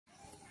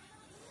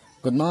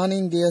Good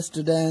morning, dear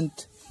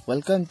student.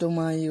 Welcome to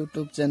my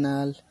YouTube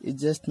channel.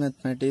 It's just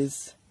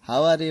mathematics.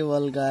 How are you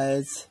all,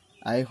 guys?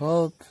 I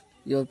hope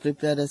your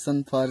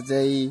preparation for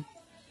JEE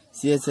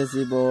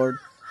CHSE board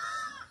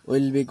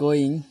will be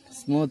going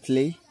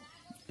smoothly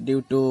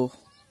due to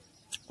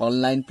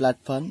online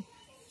platform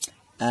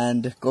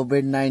and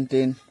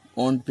COVID-19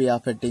 won't be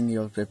affecting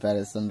your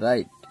preparation,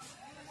 right?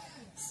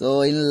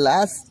 So in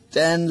last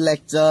 10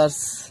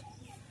 lectures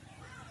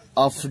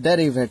of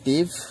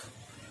derivative,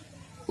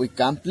 we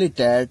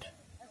completed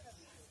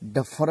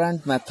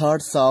different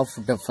methods of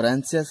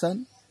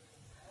differentiation,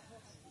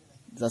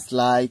 just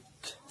like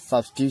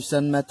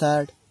substitution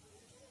method,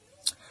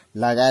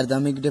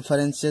 logarithmic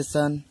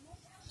differentiation,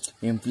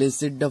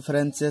 implicit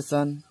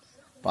differentiation,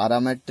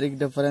 parametric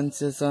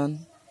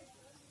differentiation,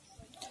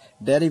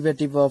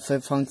 derivative of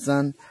a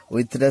function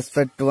with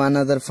respect to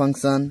another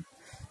function,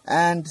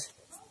 and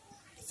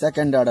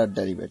second order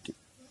derivative.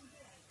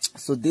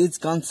 So these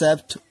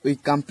concepts we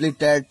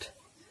completed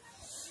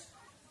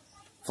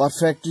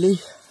perfectly.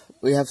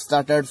 We have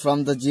started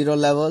from the zero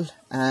level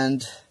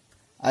and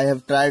I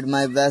have tried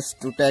my best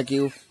to take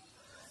you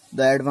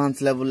the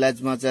advanced level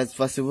as much as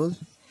possible.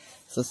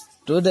 So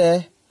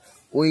today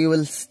we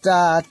will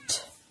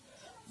start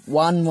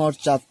one more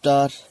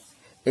chapter.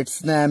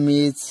 Its name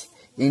is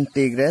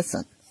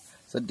integration.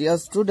 So dear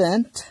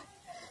student,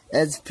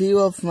 as few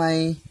of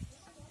my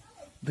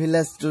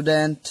village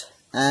students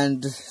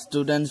and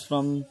students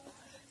from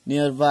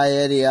nearby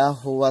area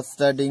who are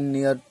studying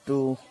near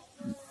to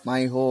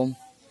my home,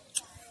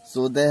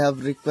 so they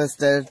have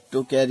requested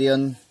to carry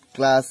on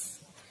class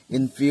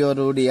in pure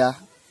Odia.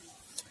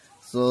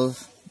 So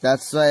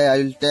that's why I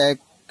will take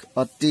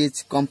or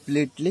teach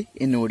completely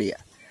in Odia.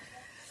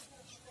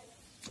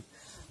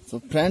 So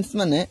friends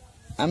mane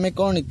ame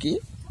kon ki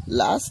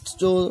last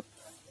jo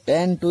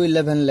 10 to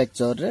 11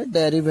 lecture रे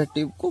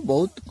derivative को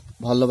बहुत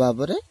भलो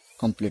भाबरे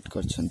complete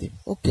करछंदी.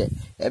 Okay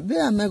एबे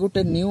आमे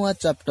गोटे new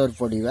chapter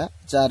पढिबा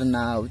jar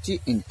ना होची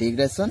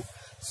integration.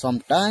 Some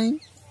time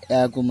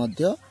या को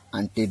मध्य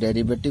एंटी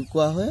डेरिवेटिव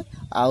को होय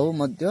आउ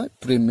मध्य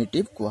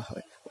प्रिमिटिव को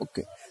होय.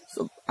 ओके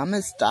सो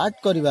आमे स्टार्ट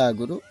करबा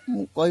आगुरु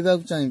मु कहबा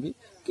चाहिबी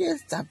कि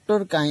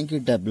चैप्टर काहे की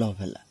डेवलप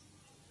हैला.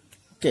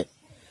 Okay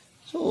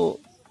so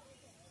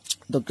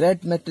the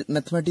great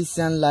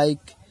mathematician like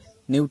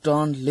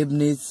Newton,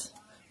 Leibniz,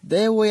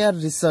 they were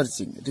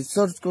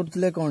research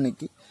करथले कोन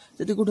की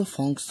जति गोटे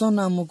फंक्शन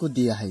हमको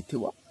दिया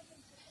हैथिबो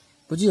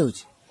बुझी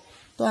होची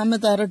तो हमें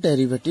तार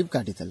डेरिवेटिव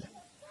काटी देले.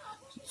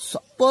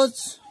 सपोज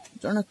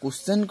जने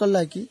क्वेश्चन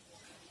कला कि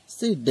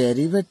से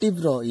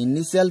डेरिवेटिव रो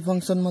इनिशियल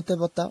फंक्शन मते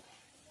बताओ.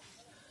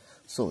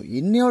 सो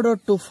in order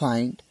to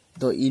find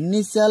the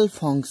initial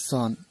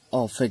function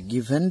of A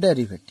given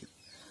derivative,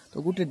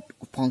 तो गोटे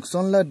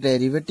फंक्शन ला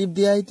डेरिवेटिव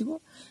दिया हैथिबो.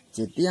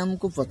 जेती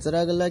हमको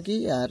पचरा गला कि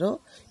यार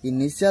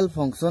इनिशियल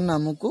फंक्शन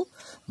हमको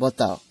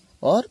बताओ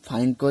और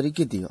फाइंड करी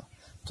कि दियो,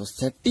 तो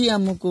सेटी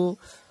हमको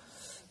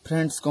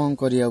फ्रेंड्स कौन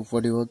करिया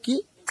पड़िबो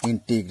कि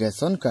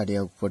इंटीग्रेशन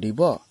करिया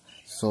पड़िबो.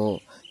 सो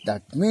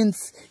that means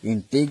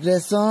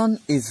integration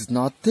is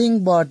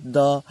nothing but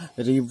the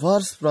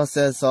reverse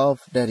process of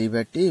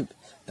derivative.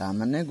 ता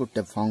माने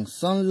गोटे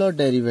फंक्शन लो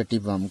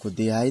डेरिवेटिव हमको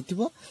दिया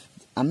हैथिबो,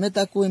 आमे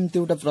ताकू एमती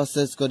उटा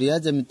प्रोसेस करिया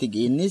जेमिति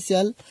कि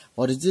initial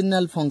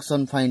original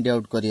function find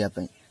out करिया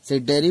पई से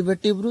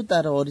डेरिवेटिव रु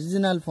तार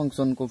ओरिजिनल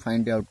फंक्शन को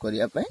फाइंड आउट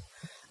करिया पई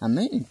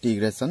हमें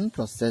इंटीग्रेशन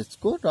प्रोसेस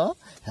को रो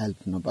हेल्प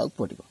नबा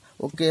पड़िबो.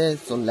 Okay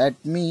so let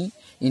me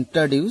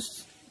introduce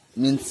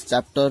means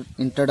chapter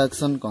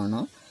introduction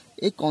कोन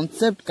ए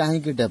कांसेप्ट काहे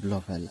की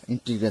डेवलप हैला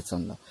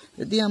इंटीग्रेशन लो.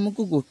 यदि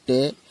हमको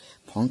गोटे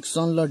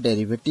फंक्शन लो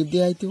डेरिवेटिव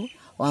दिया हैतिबो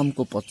और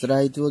हमको पचरा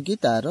हैतिबो कि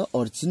तार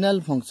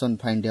ओरिजिनल फंक्शन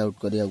फाइंड आउट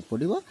करिया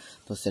पड़िबो,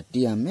 तो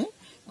सेटी हमें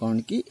कोन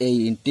की ए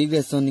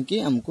इंटीग्रेशन की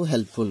हमको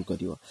हेल्पफुल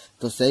करिवो.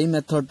 तो सही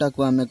मेथड टा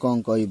को हमें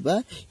कोन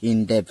कहबा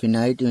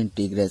indefinite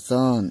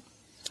integration.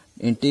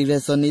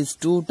 Integration is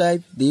to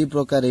type, दी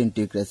प्रकार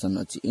इंटीग्रेशन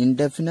अछि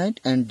इंडेफिनाइट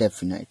एंड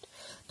डेफिनाइट.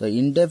 तो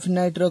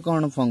इंडेफिनाइट रो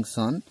कोन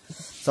फंक्शन,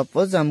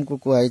 सपोज हमको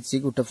कहै छी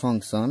गोटे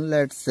फंक्शन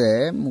लेट्स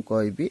से मु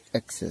कहबी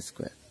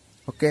x².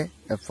 Okay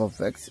f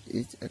of x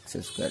is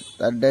x².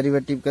 तार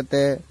डेरिवेटिव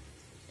कते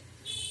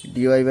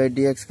dy by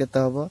dx कते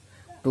हबो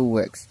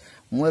 2x.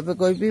 मु एबे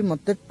कहबी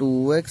मते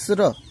 2x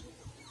रो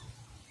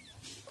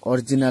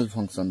ओरिजिनल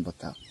फंक्शन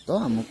बताओ, तो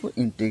हमको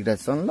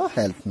इंटीग्रेशन लो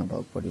हेल्प नबा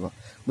पड़िबो.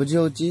 बुझी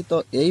होची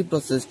तो एई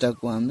प्रोसेस टा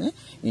को हमें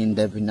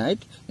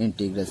इंडेफिनाइट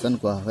इंटीग्रेशन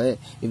को होय.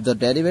 If the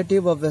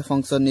derivative of a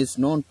function is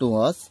known to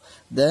us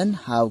then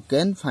how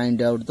can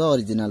find out the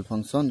original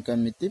function,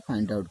 केमिति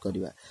फाइंड आउट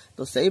करबा,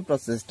 तो सही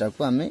प्रोसेस टा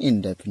को हमें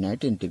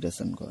इंडेफिनाइट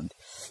इंटीग्रेशन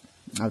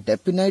कहंदी. आ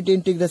डेफिनाइट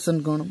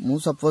इंटीग्रेशन कोन, मु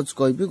सपोज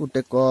कहबी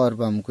गोटे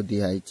कर्व हमको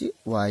दिया हैची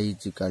y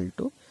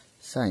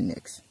 = sin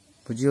x.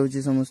 बुझी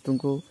होची समस्त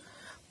को.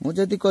 मु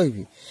जदी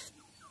कहबी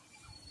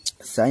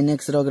sin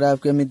x रो ग्राफ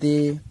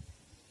केमिति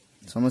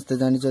समस्त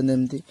जानि चंदे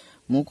एमति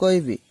मु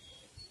कहबी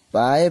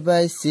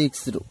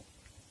π/6 रु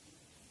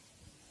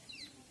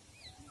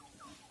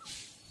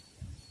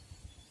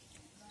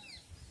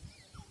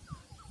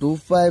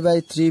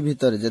 2π/3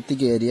 भीतर जति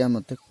के एरिया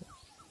मते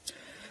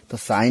तो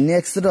sin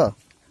x रो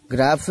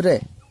ग्राफ रे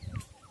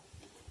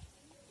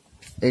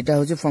एटा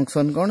होची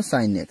फंक्शन कोन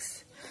sin x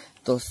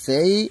तो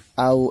सेई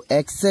आउ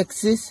x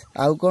एक्सिस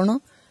आउ कोन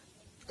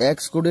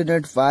x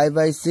कोऑर्डिनेट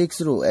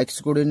 5/6 रो x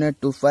कोऑर्डिनेट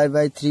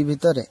 2π/3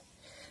 भितरे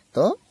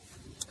तो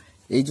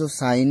ए जो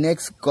sin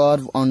x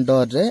कर्व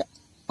अंडर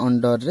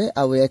रे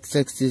आउ x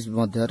एक्सिस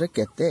मध्य रे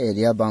केते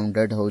एरिया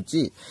बाउंडेड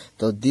होची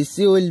तो this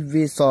will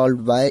be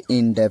solved bye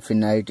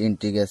indefinite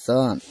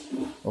integration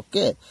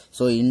okay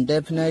so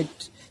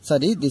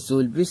this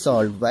will be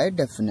solved by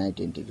definite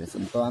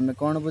integration तो हमें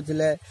कौन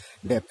बुझले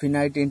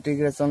definite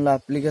integration ला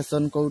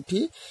एप्लीकेशन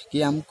कोठी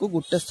कि हमको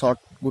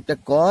गुटे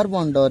कर्व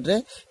अंडर रे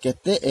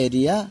केते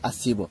एरिया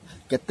आसीबो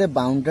केते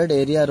बाउंडेड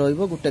एरिया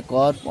रहइबो गुटे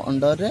कर्व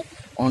अंडर रे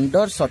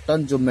under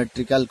certain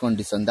geometrical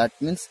condition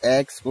that means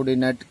x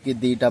coordinate की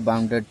दीटा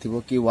बाउंडेड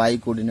थिबो कि y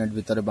कोऑर्डिनेट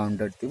भीतर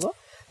बाउंडेड थिबो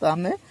तो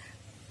हमें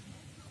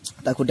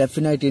ताकू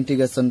डेफिनाइट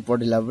इंटीग्रेशन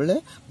पढ़िला बेले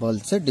भल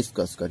से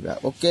डिस्कस करबा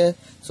okay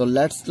so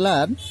let's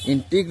learn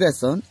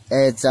integration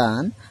as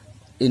an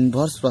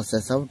inverse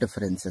process of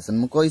differentiation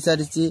मु कोइ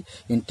सारी ची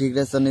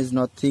integration is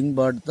nothing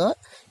but the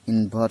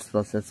inverse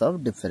process of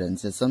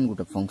differentiation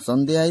Gute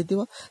function दिया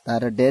हितिबो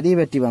तार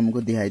डेरिवेटिव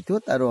हमको दिया हितिबो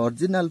तार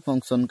ओरिजिनल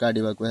फंक्शन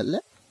काढिबा को हेले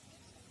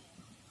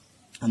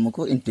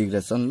हमको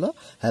इंटीग्रेशन लो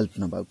हेल्प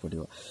नबा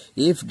पड़िबो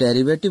if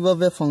derivative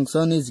of a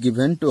function is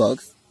given to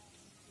us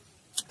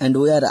and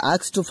we are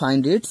asked to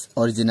find its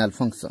original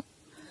function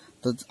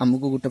तो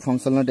हमको गुटे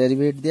फंक्शन नो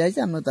डेरिवेटिव दिया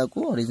छै हम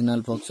ताको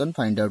ओरिजिनल फंक्शन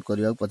फाइंड आउट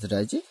करिया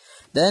पछराय छै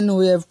then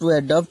we have to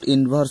adopt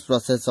inverse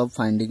process of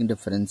finding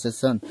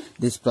differentiation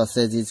this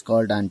process is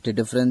called anti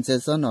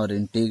differentiation or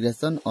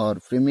integration or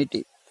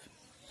primitive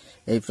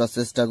a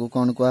process ता को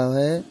कोन कहवा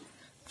है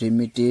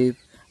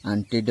primitive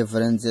anti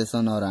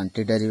differentiation और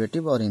anti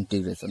derivative और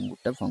integration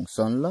गुटे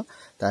function लो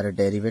तार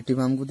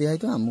derivative हमको दिया है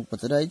तो हमको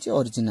पछराय छै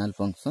ओरिजिनल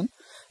फंक्शन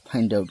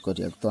फाइंड आउट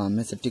करिया तो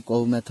हमें सेठी को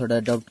मेथड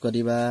अडॉप्ट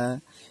करिबा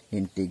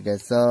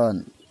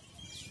इंटीग्रेशन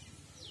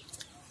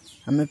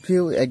हमें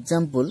फ्यू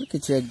एग्जांपल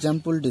किछ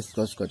एग्जांपल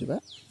डिस्कस करिबा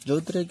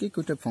जोतरे कि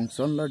कुटे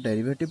फंक्शन लो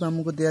डेरिवेटिव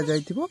हमको दिया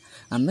जाइथिबो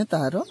हमें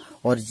तार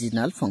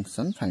ओरिजिनल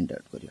फंक्शन फाइंड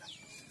आउट करिया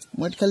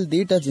मोट खाली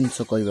दीटा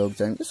जिंस कहबा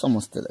चाहिए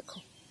समस्त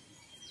देखो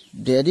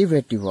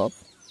डेरिवेटिव ऑफ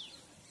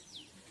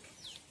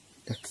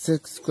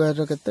x²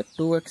 रो केते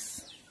 2x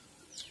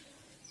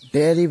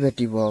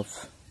derivative of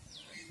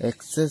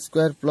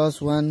x² plus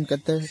 1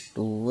 कहते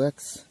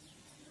 2x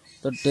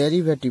तो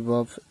डेरिवेटिव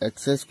ऑफ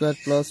x²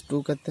 plus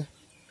 2 कहते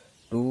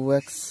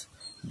 2x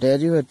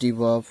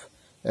derivative of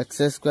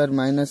x²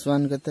 minus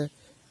 1 कहते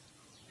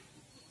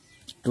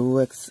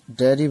 2x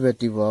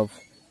derivative of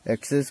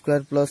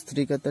x² plus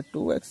 3 कहते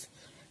 2x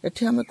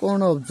एठी हमें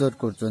कोन ऑब्जर्व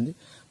करछोंदी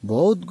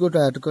बहुत गुड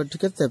ऐड कर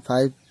ठीक है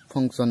 5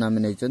 फंक्शन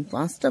हमें नै छन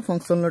 5टा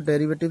फंक्शन लो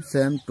डेरिवेटिव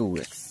सेम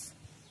 2x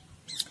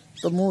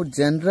तो मु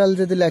जनरल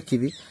जदि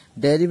लाखिबी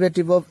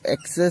derivative of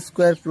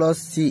x²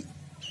 plus c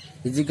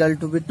is equal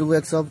to be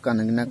 2x of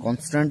काना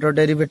कांस्टेंट रो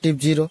डेरिवेटिव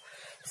 0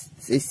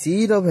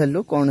 c रो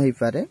वैल्यू कोन होई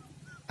पारे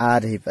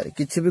r होई पारे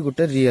किछ भी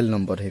गुटे रियल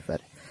नंबर होई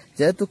पारे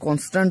जेतु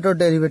कांस्टेंट रो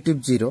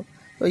डेरिवेटिव 0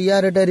 तो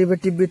यार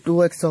डेरिवेटिव भी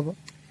 2x होबो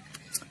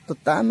तो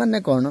ता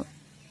माने कोन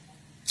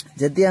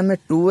जदि हमें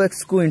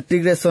 2x को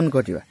इंटीग्रेशन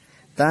करिबा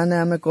ताने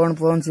हमें कोन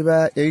पहुंचीबा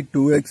एई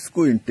 2x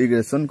को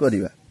इंटीग्रेशन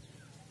करिबा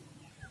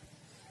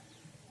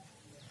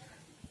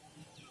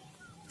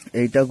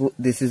एटा को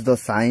this is the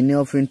sign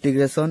of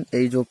integration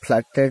ए जो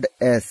फ्लैटेड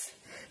s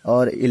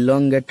और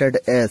elongated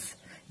s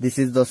this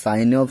is the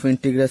sign of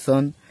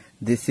integration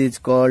this is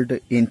called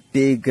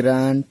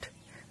इंटीग्रांट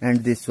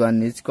and this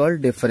one is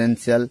called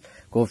differential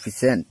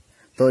coefficient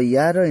तो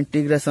यार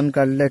इंटीग्रेशन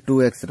करले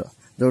 2x रो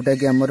जोटा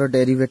कि हमरो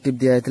डेरिवेटिव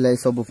दिया हितला ए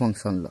सब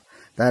फंक्शन लो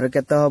तार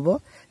केता हबो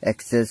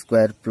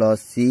x²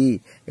 plus c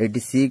eighty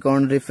c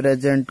कोन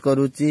रिप्रेजेंट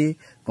करूची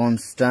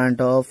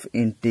कांस्टेंट ऑफ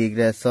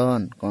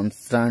इंटीग्रेशन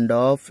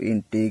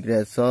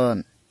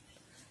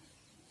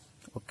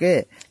ओके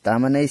ता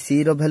माने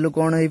c रो वैल्यू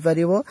कोन होई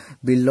परिबो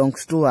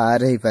बिलोंग्स टू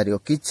r होई परिबो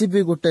किछि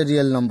भी गुटे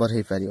रियल नंबर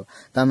होई परिबो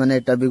ता माने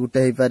एटा भी गुटे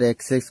होई पारे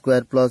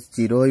x² plus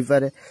 0 होई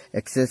पारे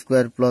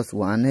x² plus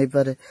 1 होई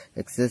पारे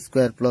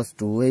x² plus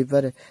 2 होई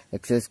पारे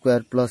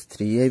x² plus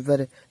 3 होई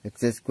पारे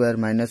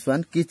x² minus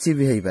 1 किछि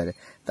भी होई पारे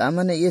ता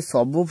माने ये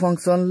सब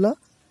फंक्शन लो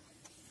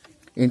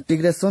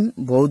इंटीग्रेशन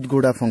बहुत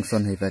गुडा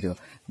फंक्शन होई परिबो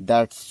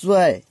that's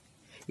why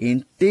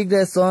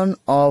integration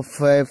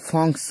of a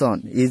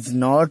function is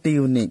not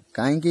unique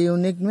काहे कि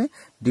यूनिक में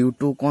due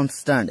to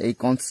constant a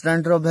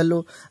constant row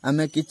value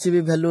हमें किछि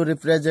भी वैल्यू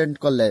रिप्रेजेंट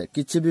करले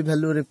किछि भी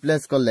वैल्यू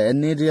रिप्लेस करले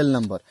एनी रियल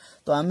नंबर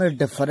तो हमें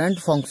डिफरेंट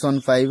फंक्शन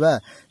पाइबा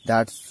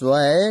that's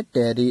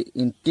why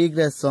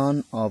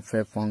integration of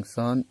a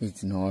function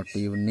is not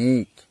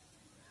unique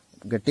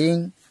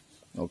getting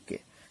okay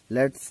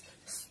let's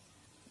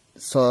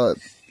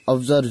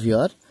observe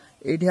here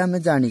एठी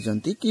हमें जानि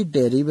चंती कि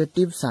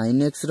डेरिवेटिव sin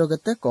x रो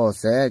केते cos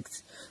x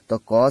तो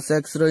cos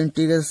x रो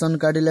इंटीग्रेशन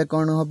काढिले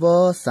कोन हबो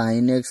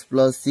sin x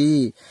plus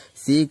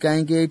c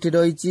काहे कि एठी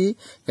रहिची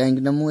काहे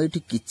कि मु एठी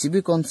किछि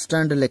भी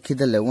कांस्टेंट लिखि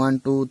देले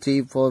 1 2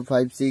 3 4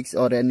 5 6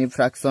 और एनी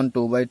फ्रैक्शन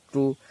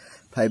 2/2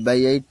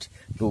 5/8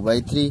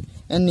 2/3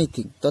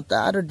 एनीथिंग तो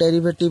तार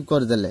डेरिवेटिव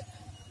कर देले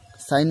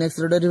sin x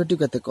रो डेरिवेटिव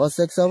केते cos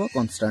x हो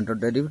कांस्टेंट रो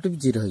डेरिवेटिव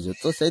 0 हो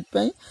तो सेत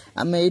पई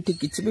हमें एठी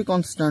किछि भी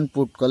कांस्टेंट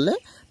पुट करले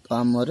तो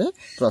हमरे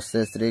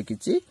प्रोसेस रे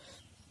किछि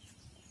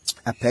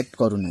अफेक्ट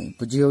करू नै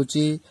बुझी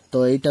होची तो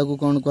एटा को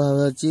कोन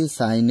कहबा छी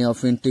sin of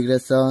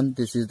integration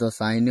this is the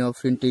sin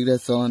of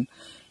integration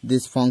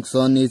this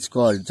function is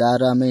called jar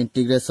हमें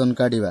इंटीग्रेशन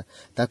काढिबा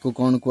ताकू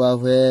कोन कुआ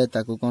हुए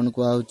ताकू कोन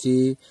कुआ होची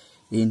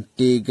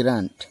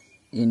इंटीग्रांट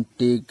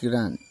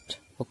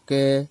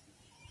ओके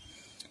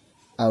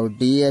आउ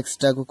dx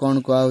टा को कोन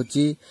कुआ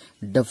होची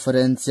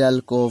डिफरेंशियल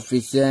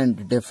कोएफिशिएंट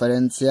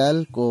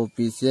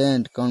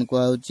कोन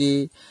कुआ होची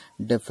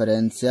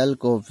differential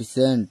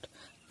coefficient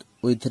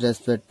with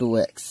respect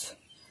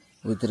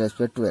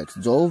to x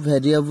जो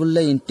वेरिएबल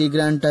ले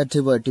इंटीग्रांट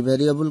आथिबो एठी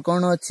वेरिएबल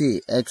कोन अछि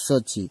x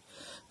अछि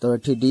तो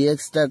एठी dx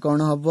टा कोन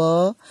हबो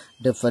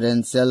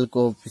डिफरेंशियल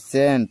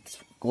कोएफिशिएंट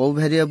को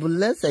वेरिएबल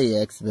ले सही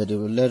x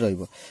वेरिएबल ले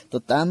रहइबो तो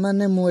ता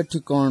माने मु एठी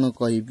कोन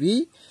कहिबी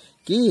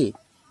कि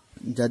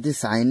जदि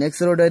sin x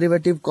रो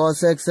डेरिवेटिव cos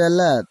x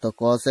हला तो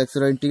cos x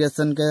रो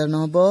इंटीग्रेशन केन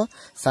हबो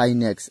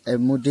sin x ए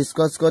मु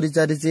डिस्कस करि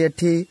चारि छी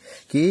एठी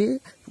कि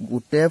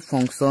गुटे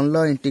फंक्शन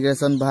लो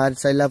इंटीग्रेशन बाहर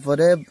साइला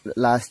परे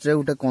लास्ट रे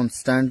गुटे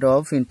कांस्टेंट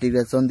ऑफ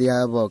इंटीग्रेशन दिया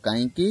हबो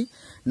काई कि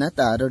ना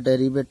तारो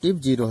डेरिवेटिव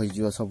 0 होई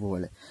जिवो सब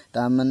बेले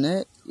ता माने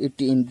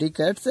it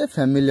indicates a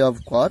family of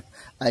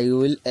curve I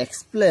will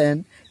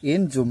explain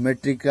in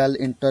geometrical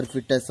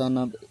interpretation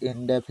of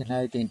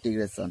indefinite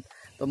integration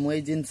तो मु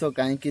ए जिंसो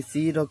काई कि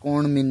सी रो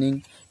कोन meaning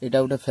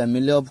Etah Gute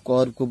family of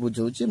curve को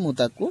बुझौची मु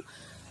ताकू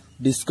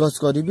डिस्कस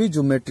करिवि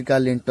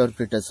ज्योमेट्रिकल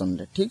इंटरप्रिटेशन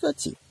रे ठीक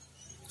अछि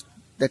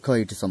देखो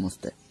इटी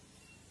समझते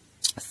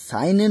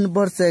sin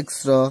इनवर्स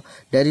x रो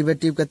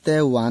डेरिवेटिव कते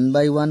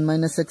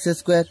 1/1 -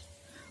 x²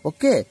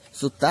 ओके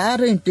सो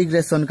तार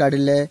इंटीग्रेशन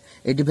काढिले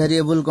एटी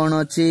वेरिएबल कोन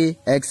अछि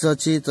x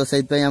अछि तो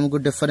सेति पय हमकु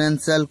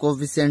डिफरेंशियल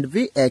कोएफिशिएंट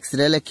भी x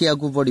रे लेखिया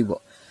को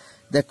पड़िबो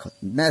देखो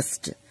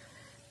next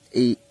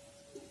E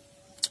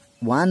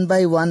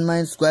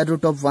 1/1 square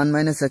root of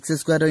 1 -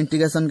 x² row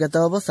integration केते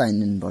होबो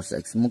sin इनवर्स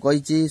x मु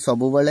कहिची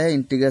सब बेले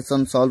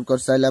इंटीग्रेशन सॉल्व कर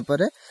साइला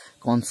परे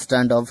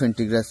कांस्टेंट ऑफ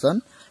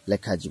इंटीग्रेशन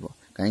लेखा जिवो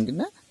काहेकि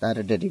ना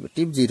तार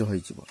डेरिवेटिव 0 होई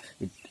जिवो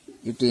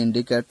it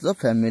indicates the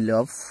family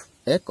of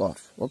A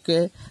curve okay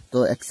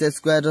तो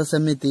x² रो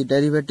समिति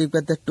डेरिवेटिव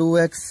केते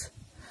 2x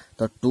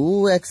तो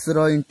 2x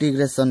रो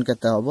इंटीग्रेशन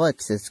केते होबो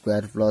x²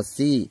 +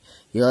 c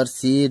here c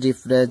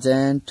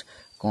represent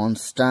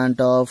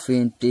constant of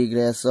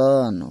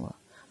integration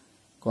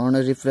cone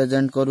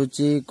represent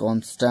करूची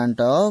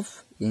कांस्टेंट ऑफ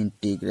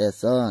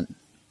इंटीग्रेशन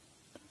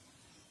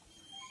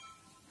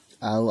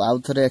आउ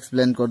थरे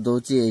एक्सप्लेन कर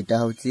दोची एटा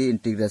होची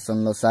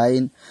इंटीग्रेशन लो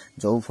साइन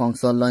जो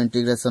फंक्शन लो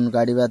इंटीग्रेशन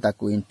काढिबा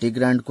ताकू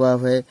इंटीग्रांट को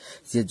होय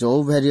से जो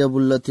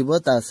वेरिएबल लो थिबो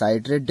ता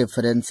साइड रे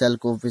डिफरेंशियल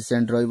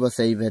कोएफिशिएंट रहइबो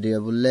सेही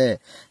वेरिएबल ले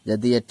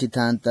यदि एठी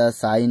थांता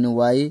sin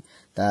y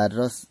तार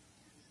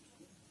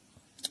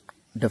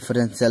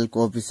डिफरेंशियल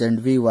कोएफिशिएंट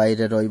भी y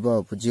रे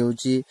रहइबो बुझी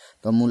होची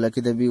तो मु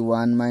लिखि देबी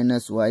 1 -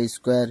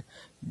 y²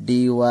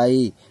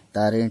 dy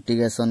तार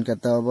इंटीग्रेशन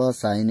केते होबो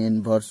sin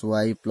इनवर्स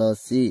y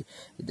 + c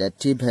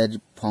जेठी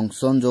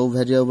फंक्शन जो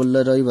वेरिएबल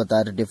ले रहइबो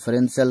तार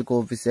डिफरेंशियल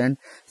कोएफिशिएंट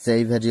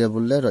सेही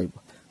वेरिएबल ले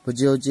रहइबो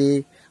बुझी होची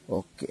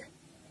ओके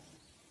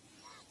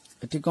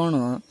एठी कोन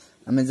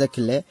हमें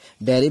देखले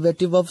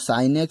derivative of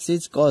sin x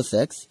is cos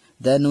x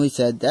then we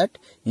said that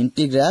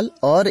integral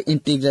or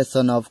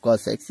integration of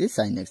cos x is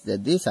sin x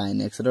यदि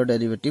sin x रो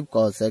डेरिवेटिव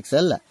cos x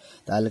हला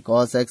ताले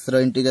cos x रो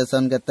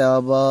इंटीग्रेशन केते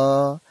होबो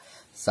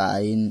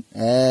sin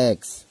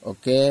x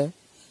okay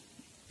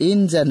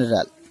in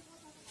general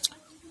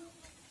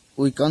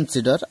we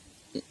consider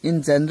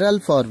in general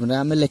form रे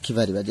हमें लिखि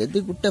परिबा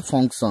यदि गुटे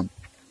function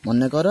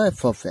मने करो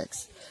f of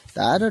x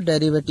तार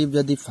डेरिवेटिव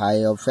यदि phi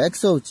of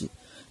x होची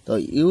तो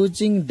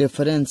यूजिंग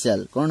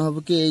डिफरेंशियल कोन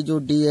होबो कि ए जो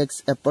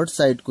dx अपर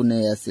साइड को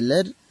नै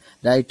आसिले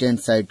राइट हैंड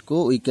साइड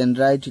को we can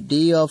write d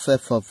of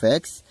f of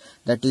x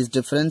that is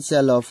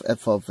differential of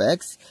f of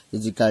x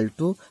is equal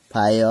to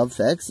phi of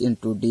x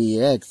into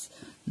dx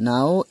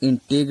now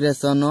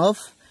integration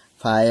of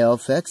phi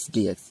of x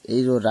dx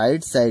ए जो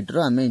right side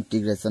रो हमें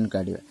integration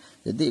काढिबा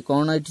यदि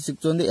कोन एठी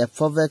सिखचोंदी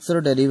f of x row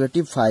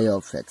derivative phi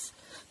of x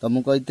तो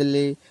मु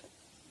कहितली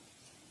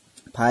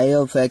phi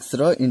of x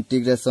row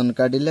integration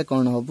काढिले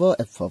कोन होबो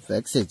f of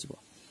x हेजिबो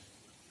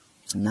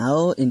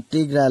now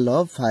integral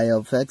of phi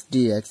of x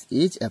dx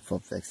is f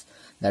of x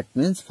that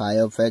means phi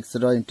of x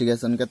row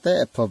integration केते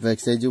f of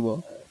x हेजिबो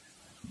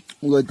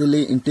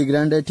गोइतली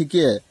integrand एठी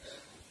के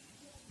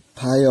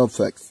phi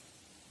of x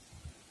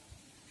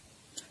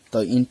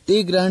तो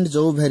integrand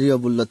जो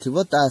variable ल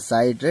थिबो ता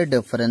side रे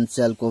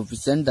differential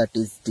coefficient that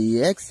is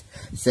dx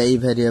सेही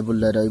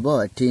वेरिएबल ल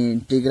रहइबो एठी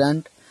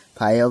इंटीग्रांड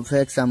phi of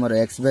x हमर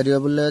x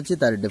वेरिएबल ल अछि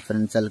तार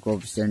डिफरेंशियल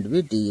कोएफिशिएंट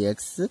भी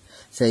dx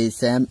सेही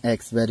सेम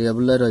x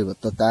वेरिएबल ल रहइबो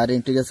तो तार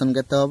इंटीग्रेशन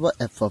केते होबो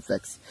f of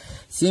x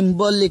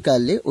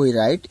symbolically we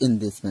write in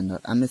this manner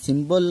हमें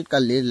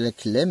सिंबॉलिकली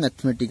लिखले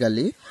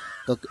मैथमेटिकली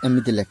तो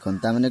एमिति लेखन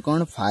ता माने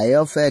कोन phi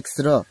of x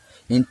row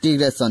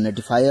integration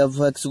eighty phi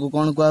of x को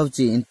कौन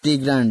कहउची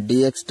इंटीग्रांड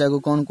dx टा को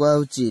कौन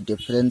कहउची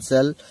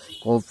डिफरेंशियल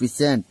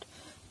कोएफिशिएंट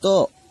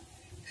तो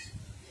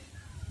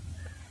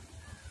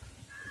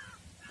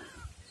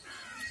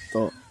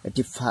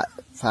eighty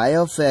phi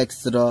of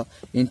x row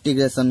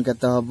integration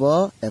केते हबो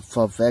f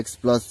of x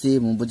plus c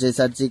मु बुझे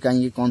सारची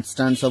काई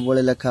कांस्टेंट सब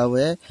बळे लिखा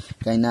हुए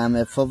काई ना हम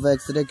f ऑफ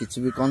x रे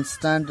किछि भी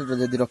कांस्टेंट रो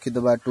जदी रखि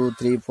दबा 2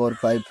 3 4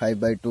 5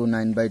 5/2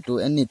 9/2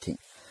 एनीथिंग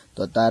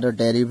तो तार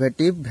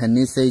डेरिवेटिव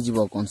भेनिस हे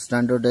जिवो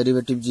कांस्टेंट रो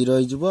डेरिवेटिव 0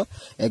 हे जिवो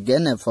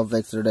again f of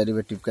x row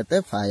derivative केते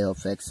फाई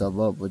ऑफ x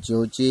हबो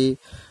बुझियोची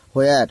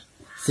where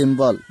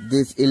symbol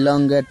this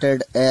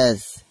elongated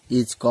s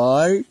is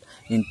called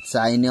in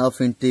sign of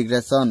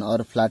integration or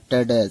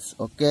flatted s.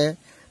 Okay,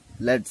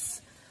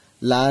 let's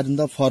learn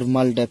the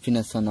formal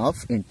definition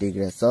of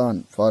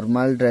integration.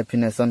 Formal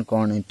definition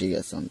कौन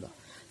integration लो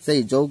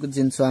सही जो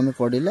जिनसो हमें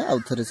पढ़िले आउ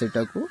थरे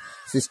सेटा को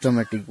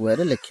सिस्टमैटिक वे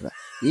रे लिखिबा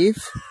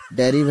if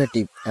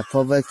derivative f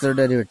of x row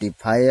derivative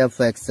phi of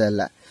x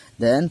हैला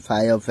then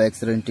phi of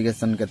x row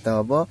integration केते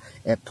हबो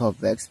f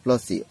of x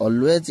plus c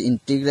always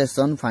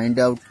integration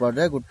find out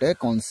पर गुटे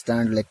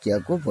constant लेखिया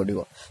को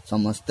पड़िबो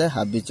समस्त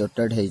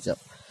habituated हे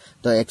जाओ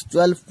The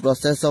actual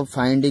process of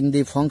finding the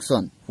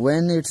function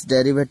when its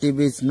derivative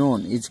is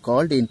known is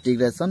called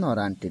integration or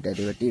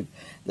antiderivative.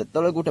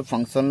 जेतले Gute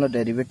function low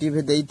derivative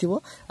हे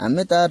देइथिबो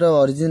आमे तार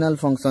original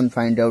function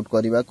find out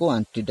करबा को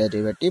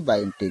antiderivative by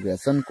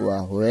integration कुआ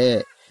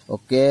होए.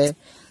 Okay,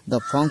 the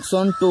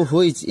function to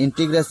which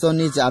integration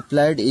is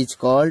applied is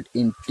called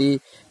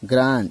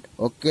integrand.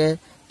 Okay,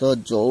 तो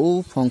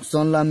जो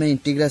function ला में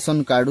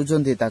integration काडू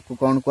चंती ताकू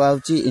कोन को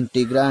आउची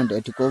इंटीग्रांड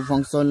एठी को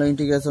फंक्शन ला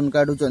इंटीग्रेशन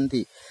काडू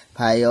चंती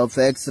फाई ऑफ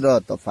एक्स रो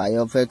तो फाई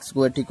ऑफ एक्स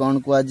को एठी कोन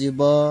को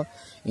आजीबो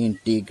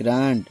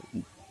integrand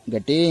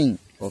getting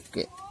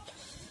okay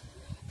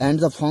and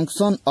the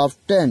function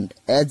obtained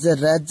as a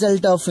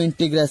result of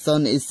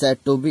integration is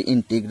said to be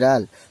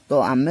integral. तो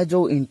आमे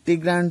जो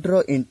इंटीग्रांड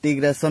रो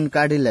इंटीग्रेशन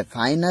काढिले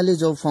फाइनली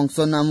जो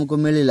फंक्शन हमको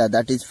मिलिला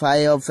that is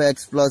phi of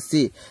x plus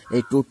C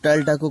A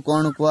total टा को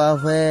कोन कोआ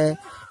होए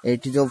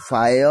एठी जो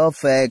फाई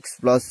ऑफ एक्स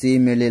प्लस सी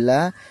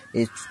मिलिला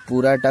ए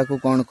पूरा टा को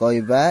कोन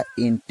कहबा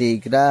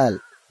इंटीग्रल.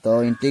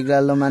 तो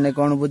इंटीग्रल माने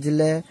कोन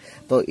बुझिले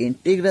तो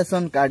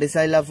इंटीग्रेशन काढी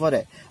साइला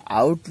परे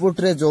आउटपुट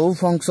रे जो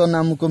फंक्शन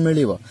हमको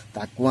मिलिबो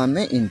ताकू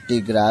हमें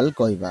इंटीग्रल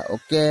कहबा.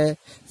 Okay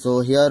so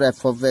here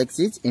f of x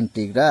is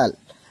integral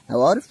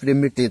or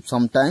primitive.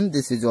 Sometimes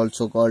this is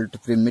also called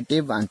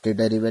primitive,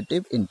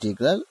 antiderivative,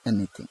 integral,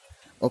 anything.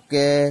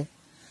 Okay,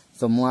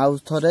 so mu au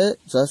thore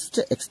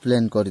just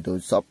explain kari do.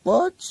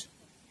 Suppose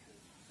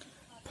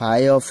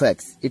phi of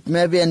x, it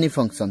may be any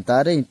function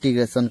तारे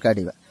integration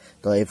काढिबा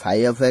तो ए phi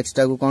of x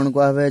टा को कोन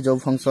को हवे जो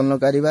function लो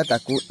काढिबा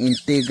ताकू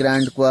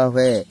integrand को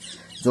हवे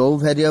जो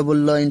वेरिएबल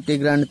लो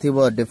इंटीग्रांड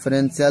थिबो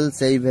डिफरेंशियल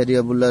सेही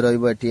वेरिएबल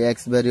रहइबो एठी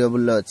x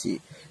वेरिएबल अछि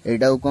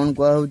एटा को कोन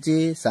को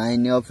होउची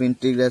sign of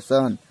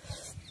integration.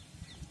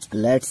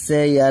 Let's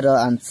say यार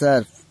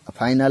answer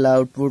final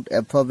output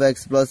f of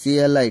x plus c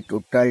है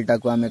टोटल टा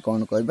को हमें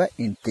कोन कहबा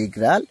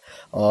इंटीग्रल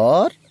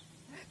और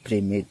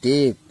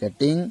primitive.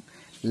 Getting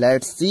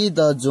let's see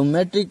the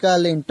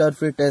geometrical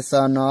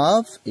interpretation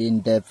of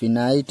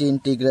indefinite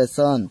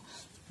integration.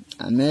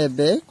 हमें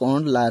बे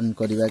कौन लर्न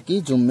करिबा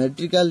कि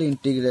ज्योमेट्रिकल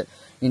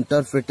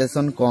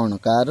इंटरप्रिटेशन कौन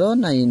कारो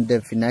ना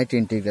इंडेफिनाइट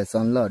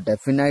इंटीग्रेशन लो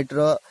डेफिनाइट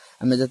रो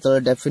हमें जतो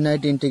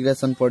डेफिनाइट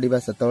इंटीग्रेशन पढिबा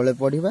सेतोले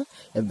पढिबा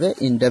एबे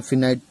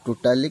इंडेफिनाइट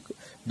टोटली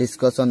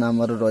डिस्कशन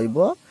हमर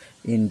रहइबो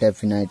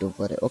इंडेफिनाइट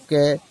ऊपर.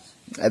 ओके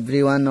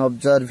एवरीवन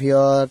ऑब्जर्व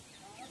हियर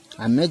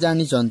हमें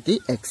जानी चंती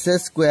x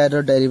square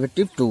rho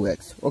derivative 2x.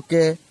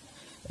 Okay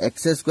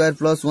x square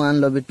plus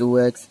 1 रो भी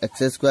 2x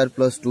x स्क्वायर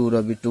प्लस 2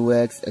 रो भी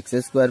 2x x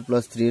स्क्वायर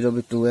प्लस 3 रो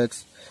भी 2x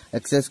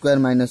x स्क्वायर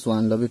माइनस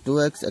 1 रो भी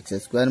 2x x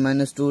square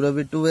minus 2 रो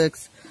भी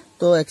 2x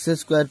तो x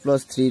square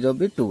plus 3 रो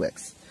भी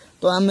 2x.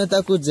 तो हमें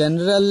ताकू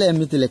जनरल ले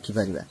एमिति लिखि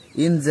परिबा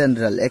इन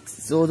जनरल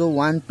x जो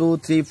 1 2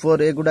 3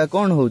 4 एगुडा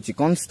कोन होची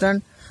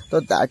कांस्टेंट. तो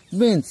दैट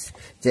मींस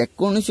जे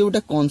कोनसी उटा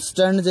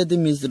कांस्टेंट जदी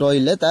मिस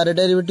रहिले तार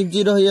डेरिवेटिव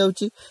 0 हो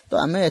जाउची तो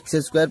हमें x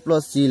स्क्वायर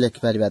प्लस c लिखि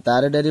परिबा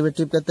तार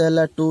डेरिवेटिव केते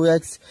हला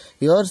 2x.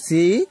 Here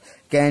c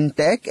can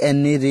take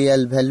any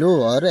real value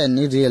और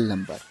एनी रियल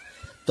नंबर.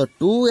 तो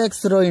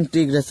 2x रो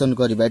इंटीग्रेशन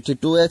करबा एठी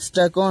 2x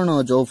टा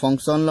कोन जो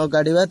फंक्शन लो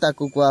काढिबा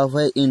ताकू कोआ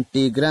होय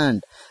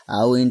इंटीग्रांड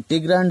आउ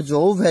इंटीग्रांड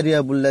जो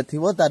वेरिएबल ले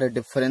थिबो तार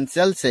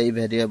डिफरेंशियल सेही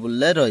वेरिएबल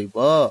ले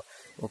रहइबो.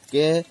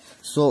 ओके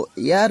सो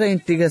यार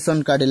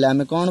इंटीग्रेशन काढिले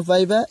हमें कोन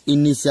पाइबा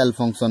इनिशियल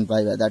फंक्शन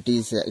पाइबा that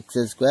is x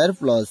square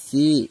plus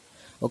c.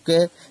 Okay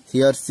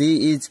here c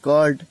is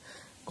called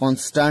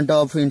constant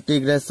of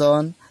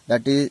integration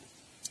that is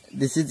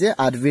this is a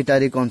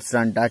arbitrary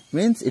constant that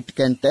means it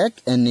can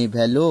take any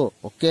value.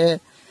 Okay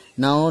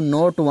now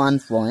note one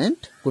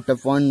point put a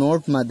point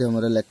note माध्यम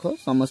रे लेखो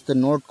समस्त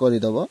note करि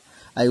दबो.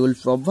 I will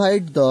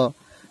provide the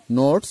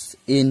notes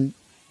in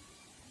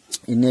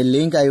a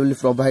link I will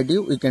provide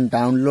you can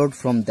download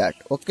from that.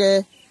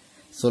 Okay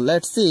so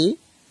let's see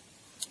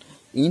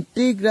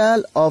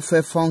integral of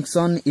a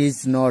function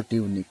is not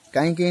unique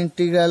कहीं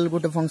integral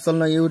गोटे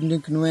function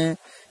unique नुहे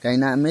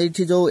कहीं आम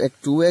ये जो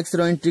 2x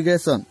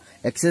integration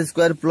x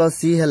square plus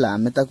सी है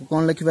आम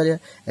कौन लिखिपर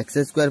एक्स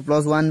स्क्वायर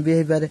प्लस 1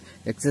 भी हो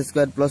एक्स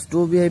स्क्वायर प्लस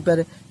 2 भी हो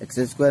एक्स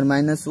स्क्वायर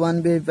माइनस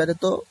 1 भी हो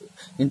तो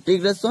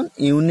इंटीग्रेशन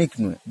यूनिक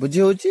नुहे बुझी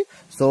हो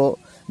so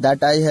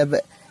that I have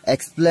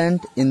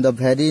explained in the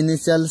very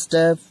initial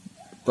step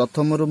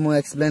प्रथम रु मु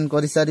एक्सप्लेन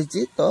कर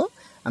सारी तो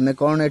आमे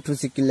कौन एठू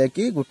शिखिले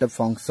कि गोटे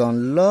फंक्शन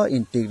लो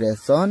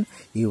इंटीग्रेशन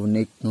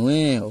यूनिक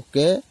नुहे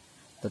ओके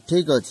तो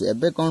ठीक अच्छे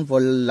एबे कौन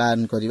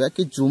लर्न करवा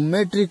कि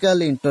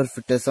ज्योमेट्रिकल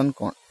इंटरप्रिटेशन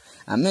कौन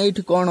आमे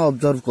एठी कौन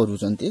ऑब्जर्व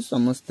करूचंती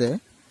समस्ते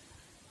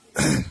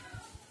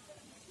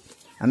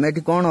आमे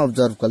एठी कौन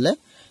ऑब्जर्व कले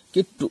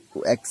कि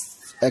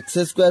 2x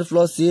स्क्वायर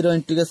प्लस सी रो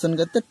इंटीग्रेशन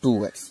केते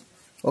 2x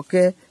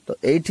ओके तो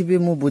एठी भी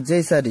मु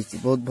बुझाई सारी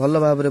बहुत भलो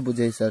भाबरे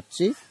बुझाई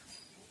सारची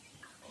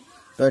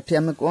तो एठी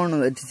हमें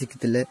कौन एठी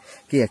सिखितिले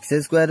कि x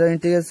square rho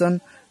integration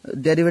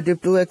derivative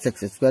 2x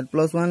x square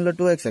plus 1 लो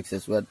 2x एक्स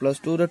स्क्वायर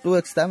प्लस 2 रो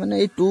 2x ता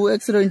माने ए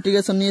 2x रो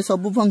इंटीग्रेशन ये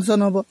सब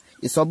फंक्शन हबो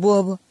ये सब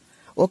हबो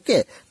ओके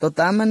तो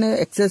ता माने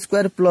एक्स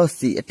स्क्वायर प्लस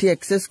सी एठी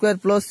एक्स स्क्वायर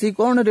प्लस सी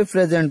कौन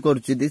रिप्रेजेंट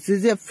करछि this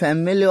is a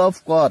family of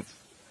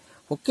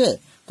curve okay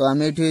तो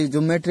आम ये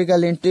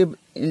ज्योमेट्रिकल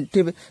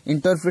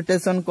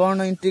इंटरप्रिटेशन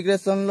कौन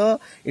integration low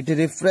it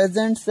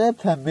represents a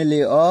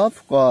family of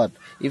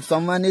curve if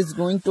someone is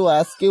going to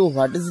ask you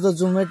what is the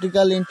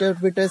geometrical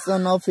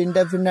interpretation of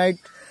indefinite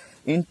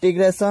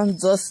integration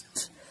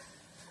just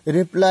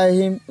reply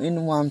him in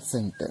one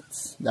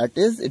sentence. That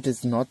is, it is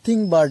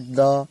nothing but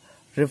the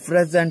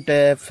represent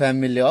a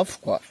family of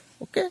curve.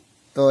 Okay?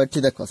 तो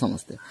एठी देखो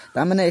समझते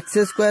तामाने x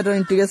square rho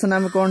integration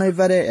आमे कोन होई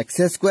पारे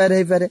x square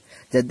होई पारे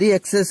जदी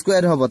एक्स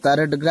स्क्वायर होबो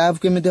तार ग्राफ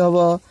केमिति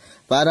होबो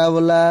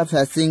parabola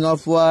facing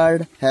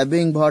upward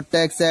having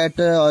vertex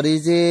at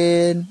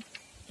origin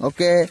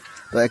okay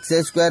तो x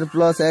square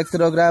plus x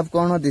row graph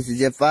cone this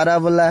is a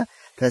parabola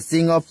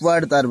facing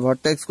upward तार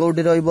वर्टेक्स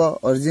कोठी रहइबो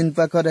ओरिजिन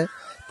पाखरे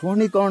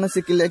पुणी कौन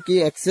शिखिले कि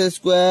एक्स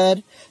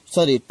स्क्वायर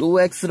सॉरी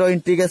 2x रो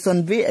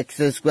इंटीग्रेशन भी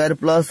एक्स स्क्वायर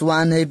प्लस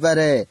 1 है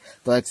पारे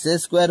तो एक्स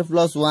स्क्वायर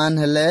प्लस 1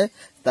 हेले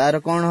तार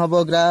कौन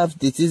हबो graph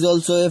this is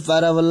also a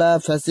parabola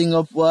facing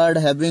upward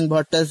having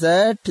vertex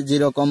eight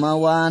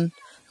 0,1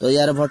 तो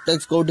यार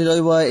वर्टेक्स कोठी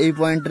रहइबो ए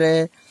पॉइंट रे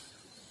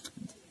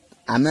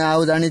आमे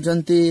आउ जानि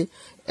चंती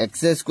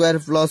एक्स स्क्वायर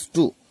प्लस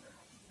 2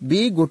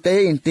 भी गोटे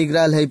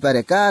इंटीग्रल है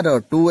पारे कार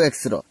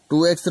 2x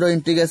रो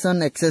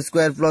इंटीग्रेशन एक्स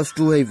स्क्वायर प्लस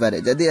 2 है पारे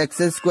जदी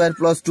एक्स स्क्वायर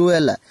प्लस 2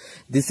 हैला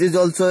this is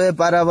also a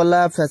parabola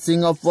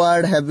facing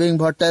upward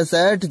having vertex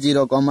eight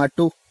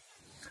 0,2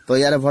 तो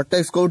यार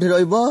वर्टेक्स कोठी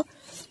रहइबो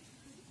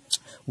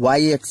y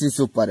एक्सिस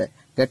ऊपर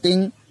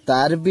गेटिंग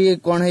तार भी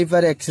कोन है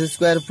पारे एक्स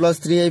स्क्वायर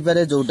प्लस 3 है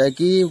पारे जोटा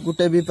कि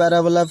गोटे भी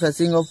parabola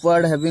facing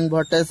upward having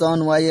vertex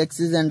on y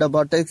axis and the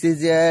vertex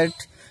is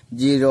eight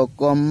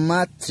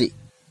 0,3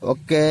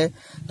 okay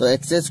तो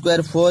एक्स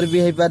स्क्वायर 4 भी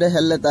है पारे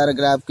हेले तार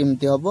ग्राफ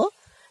केमती हबो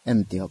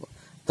एमती हबो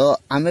तो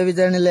आमे भी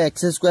जानिले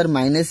एक्स स्क्वायर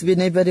माइनस भी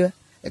नहीं परिबा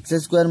एक्स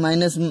स्क्वायर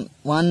माइनस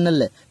 1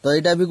 नले तो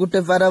एटा भी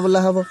गुटे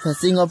पैराबोला हबो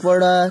facing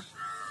upward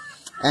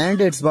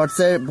and it's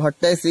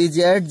vertex is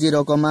eight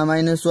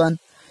 0,-1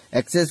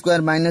 x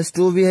square minus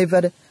 2 भी है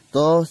पारे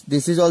तो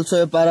this is also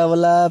a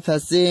parabola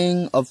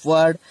facing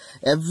upward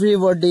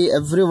everybody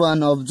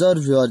everyone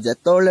observe here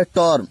जेतोले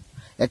term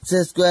x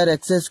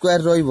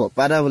square रोइबो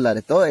parabola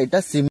रे तो एटा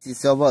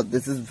सिमिलर हबो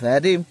this is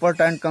very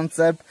important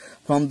concept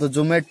from the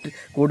geometry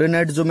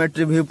coordinate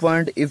geometry view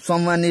point if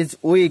someone is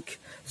weak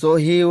so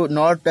he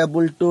not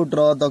able to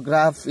draw the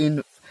graph in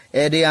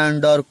area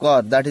under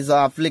curve that is the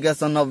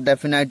application of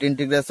definite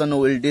integration we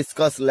will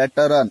discuss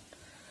later on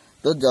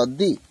तो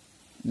जदी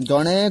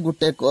जने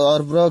गुटे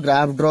curve रो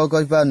graph draw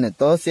करि पारने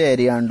तो से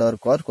area under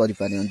curve करि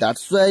पारियो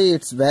that's why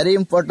it's very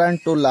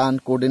important to learn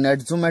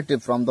coordinate geometry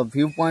from the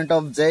view point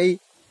of JEE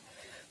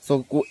so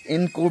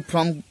in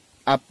from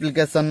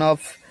application of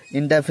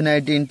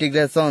indefinite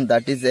integration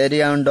that is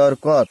area under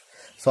curve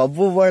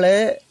सबु बळे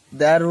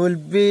there will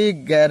be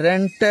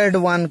guaranteed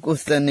one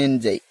question in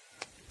JEE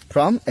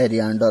from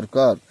area under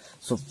curve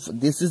so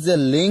this is a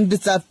linked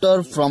chapter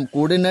from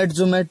coordinate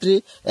geometry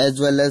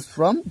as well as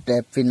from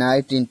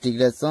definite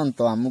integration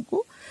तो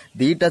हमकु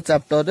दीटा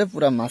chapter रे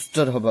पूरा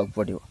master होबा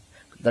पड़ियो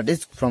that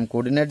is from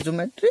coordinate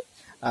geometry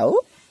आउ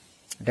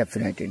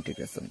definite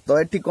integration तो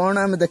एठी कोन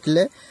हम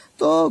देखले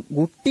तो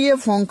गुटिए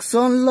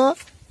फंक्शन लो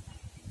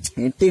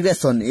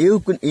इंटीग्रेशन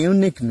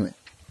यूनिक नुए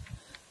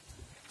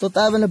तो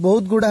ता बेले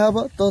बहुत गुडा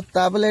हबो तो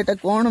ता बेले एटा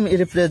कोन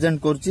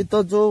रिप्रेजेंट करछि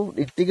तो जो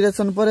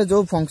इंटीग्रेशन पर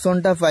जो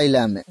फंक्शन टा पाइले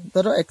हमें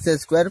तो एक्स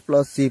स्क्वायर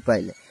प्लस सी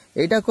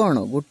पाइले एटा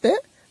कोन गुटे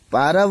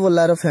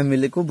पैराबोला रो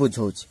फैमिली को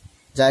बुझौछि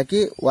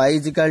जाकि y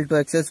equal to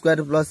x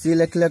square plus सी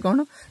लिखले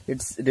कोन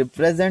it's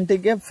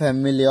representing a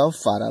family of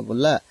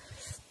parabola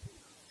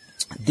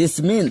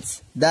This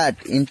means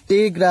that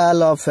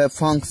integral of a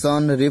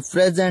function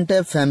represent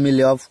a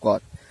family of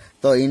curve.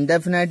 तो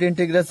indefinite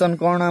integration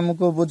कौन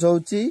हमको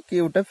बुझौछि कि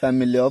उटे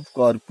family of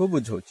curve को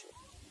बुझौछि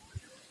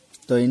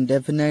तो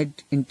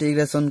indefinite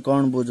integration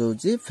कौन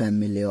बुझौछि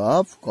family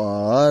of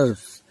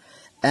curves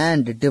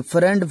and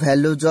different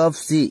values of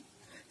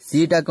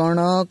c टा कौन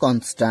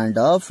constant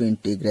of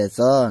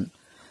integration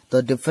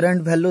तो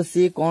different value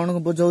c कौन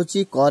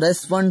बुझाउची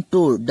correspond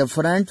to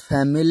different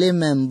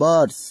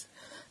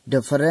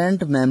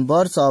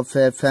members of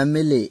a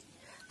family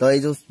तो ये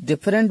जो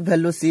different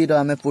value c रो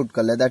हमें पुट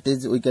करले that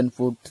is we can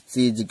put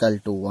c is equal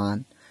to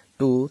 1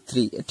 2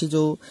 3 एठी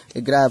जो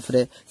ग्राफ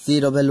रे c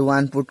रो वैल्यू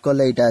 1 पुट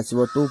करले एटा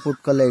आसीबो 2 पुट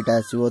करले एटा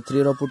आसीबो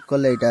 3 रो पुट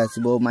करले एटा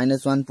आसीबो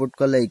 -1 पुट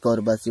करले ई कर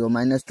बासीबो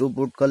 -2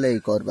 पुट करले ई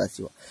कर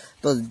बासीबो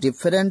तो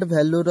डिफरेंट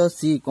वैल्यू रो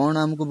c कोन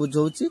हमको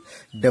बुझौची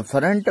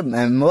different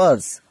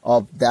members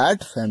of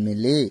that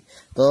family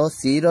तो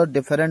c रो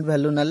डिफरेंट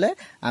वैल्यू नले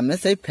हमें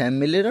सही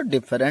फैमिली रो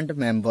डिफरेंट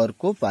मेंबर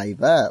को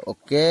पाइबा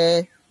okay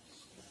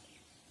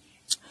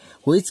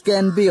which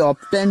can be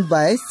obtained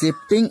by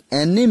shifting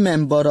any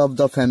member of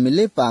the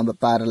family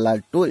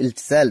parallel to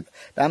itself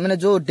तामने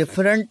जो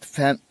different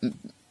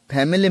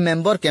family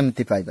member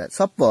केमती पाइबा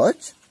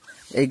सपोज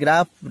ए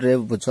ग्राफ रे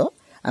बुझो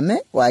हमें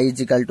y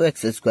is equal to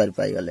x square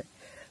पाई गले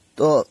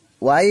तो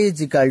y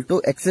is equal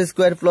to x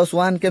square plus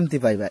 1 केमती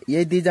पाइबा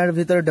ये दी जण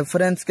भीतर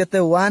डिफरेंस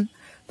केते 1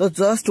 तो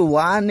जस्ट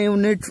 1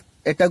 यूनिट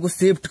एटा को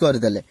शिफ्ट कर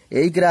देले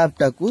एई ग्राफ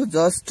टा को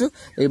जस्ट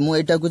मु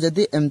एटा को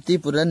जदी एम्ति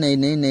पूरा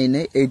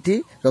नै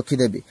एठी रखी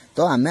देबी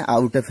तो हमें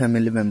आउट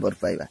फैमिली मेंबर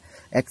पाइबा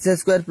x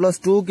स्क्वायर प्लस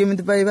 2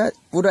 केमिति पाइबा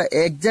पूरा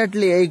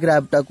एग्जैक्टली एई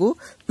ग्राफ टा को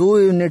 2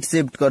 यूनिट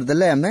शिफ्ट कर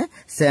देले हमें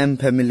सेम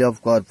फैमिली ऑफ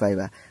कर्व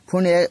पाइबा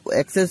पुनी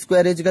x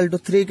square is equal to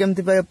 3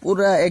 केमिति पाइबा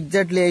पूरा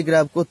एग्जैक्टली एई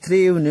ग्राफ को 3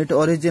 यूनिट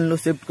ओरिजिन लो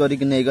शिफ्ट करी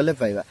कि नै गले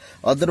पाइबा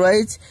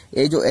अदरवाइज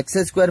ए जो x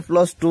स्क्वायर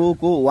प्लस 2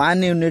 को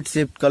 1 यूनिट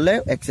शिफ्ट करले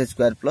x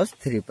स्क्वायर प्लस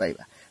 3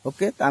 पाइबा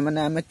ओके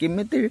तामने हमें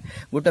किमिति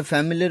गोटे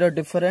फैमिली रो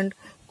डिफरेंट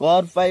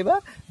कर्व पाइबा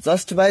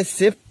just by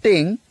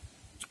shifting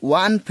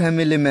one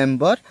family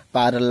member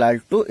parallel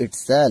to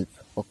itself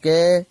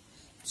okay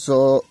so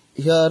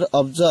here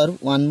observe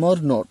one more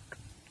note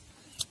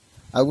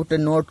आ गोटे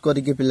नोट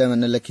करिके पिले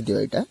माने लिखि दियो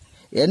एटा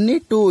any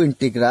two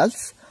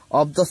integrals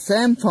of the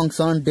same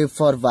function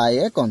differ by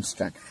a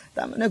constant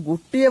तामने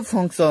गुटिए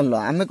function लो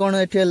हमें कोन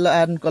एठी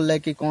learn करले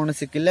कि कोन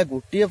सिखिले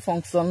गुटिए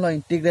फंक्शन लो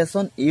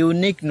इंटीग्रेशन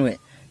यूनिक नुए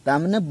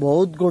तामने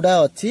बहुत गुडा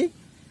अछि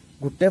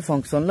गुटे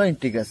फंक्शन लो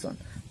इंटीग्रेशन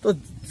तो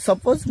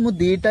सपोज मु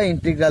दीटा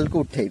इंटीग्रल को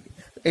उठेबी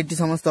एटी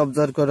समस्त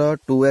ऑब्जर्व करो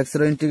 2x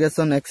रो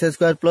इंटीग्रेशन x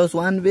स्क्वायर प्लस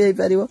 1 भी हे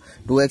परिबो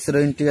 2x रो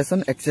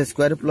इंटीग्रेशन x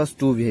स्क्वायर प्लस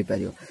 2 भी हे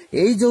परिबो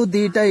एई जो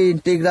दीटा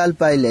इंटीग्रल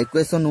पाइले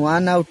इक्वेशन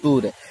 1 और 2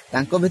 रे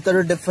तांको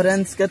भीतर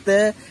डिफरेंस केते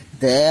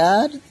they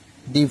are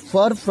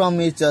differ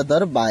from each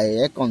other by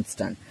a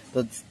constant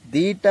तो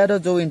दीटा रो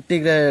जो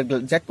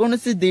इंटीग्रल जे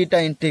कोनसी दीटा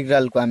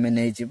इंटीग्रल को हमें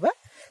नै जिबा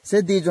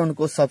से दी जन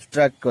को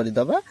सब्सट्रैक्ट कर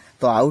दबा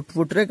तो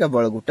आउटपुट रे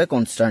केवल गुटे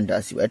कांस्टेंट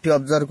आसीबा एठी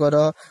ऑब्जर्व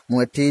करो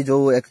मु एठी जो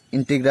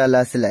integral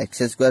आसिला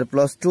x square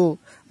plus 2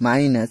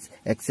 minus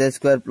x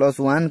square plus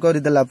 1 कर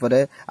देला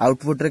परे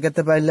आउटपुट रे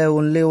केते पाइले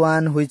only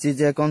 1 which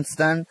is a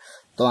constant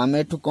तो हमें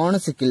एठु कोन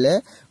सिखिले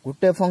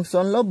गुटे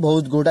फंक्शन लो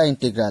बहुत गुडा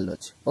इंटीग्रल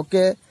अछि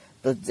ओके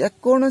तो जे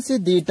कोनसी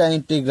दीटा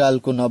इंटीग्रल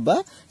को नबा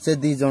से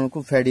दी जन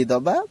को फेडी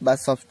दबा बा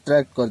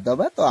सब्सट्रैक्ट कर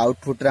दबा तो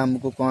आउटपुट रे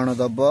हमको कोन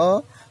दबो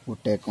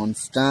गुटे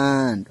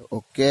constant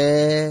okay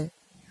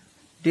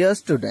dear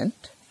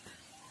student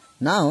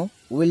now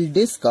we'll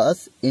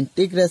discuss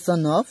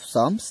integration of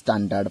some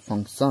standard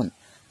function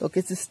तो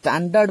किसी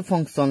स्टैंडर्ड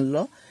फंक्शन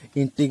लो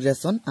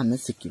इंटीग्रेशन हमें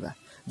सिखिबा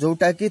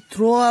जोटा कि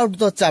through out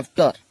the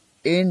chapter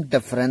in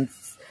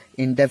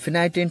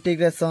indefinite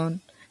integration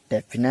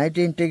definite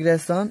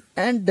integration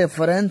and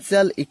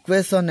differential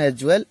equation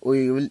as well we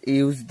will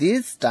use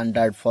these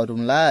standard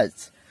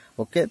formulas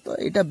okay तो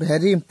इटा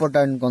very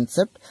important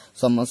concept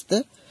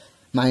समझते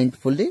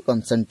mindfully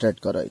concentrate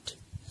करो it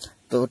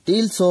तो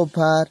till so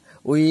far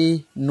we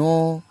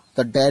know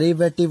the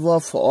derivative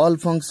of all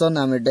function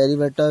आमे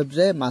derivative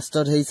रे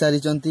master हेई सारी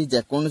चंती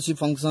जे कोनसी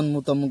function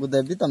मु तुमको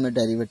देबी तमे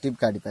derivative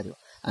काढी परियो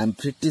I am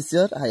pretty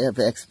sure I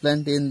have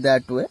explained in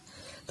that way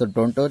तो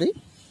don't worry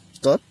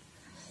तो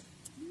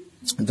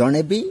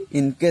जने भी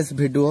in case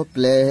video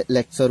play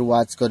lecture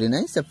watch करी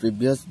नै से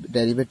प्रीवियस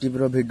डेरिवेटिव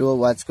रो वीडियो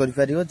वाच करि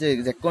परियो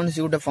जे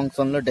कोनसी गुटे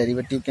फंक्शन लो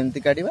डेरिवेटिव केमति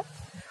काढिबा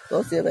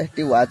तो से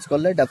एठी वाच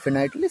करले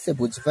डेफिनेटली से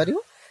बुझ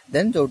परियो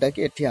देन जोटा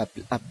कि एठी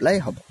अप्लाई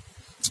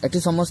हबो एठी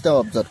समस्त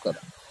ऑब्जर्व कर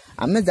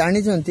हमें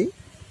जानि जंती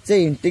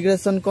जे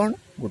इंटीग्रेशन कोन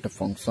गुटे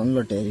फंक्शन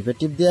लो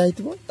डेरिवेटिव दिया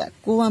हितबो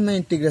ताकू हमें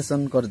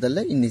इंटीग्रेशन कर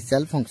देले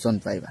इनिशियल फंक्शन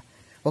पाइबा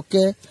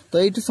ओके तो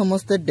एठी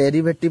समस्त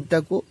डेरिवेटिव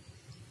टाकू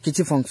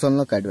किछि function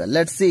low काढबा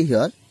let's see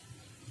here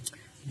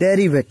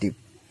derivative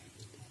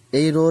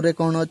ए रो रे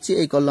कोन अछि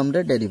ए कॉलम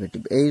रे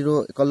डेरिवेटिव ए रो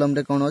कॉलम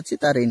रे कोन अछि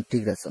तार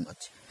इंटीग्रेशन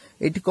अछि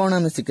एठी कोन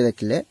हमें सिख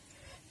देखले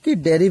कि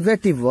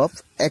derivative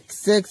of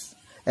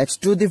x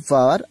to the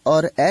power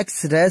or x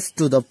raised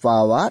to the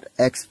power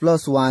x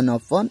plus 1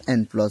 upon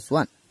n plus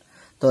 1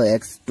 तो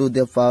x to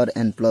the power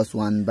n plus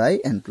 1 by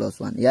n plus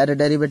 1 यार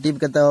डेरिवेटिव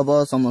केते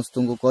होबो समस्त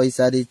को कहि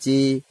सारी छि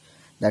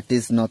दैट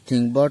इज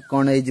नथिंग बट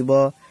कोन हे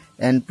जिवो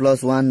n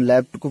plus 1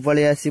 लेफ्ट को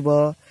पळि आसीबो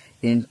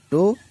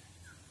into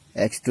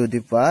x to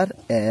the power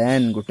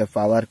n Gute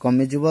power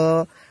कमी जिवो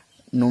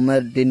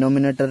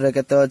डिनोमिनेटर रे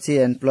केते अछि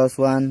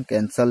n+1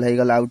 कैंसल हे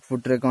गला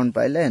आउटपुट रे कोन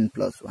पाइले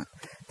n+1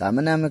 ता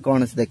माने हमें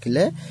कोन से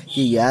देखिले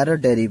कि यार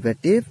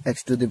derivative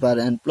x to the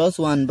power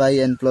n+1 bye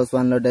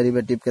n+1 low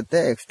derivative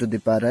केते x to the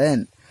power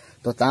n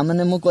तो ता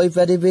माने मु कहि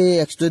परिबी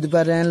x to the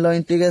power n low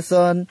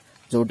integration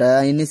जोटा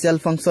इनिशियल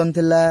फंक्शन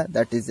थिला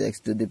that is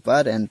x to the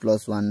power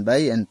n+1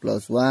 bye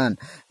n+1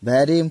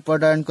 very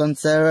important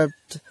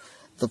concept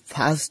the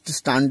first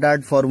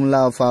standard formula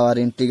of our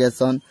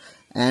integration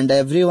and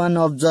everyone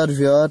observe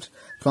here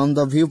from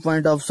the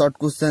viewpoint of short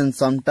question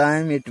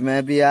sometime it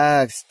may be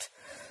asked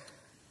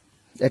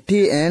एठी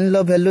n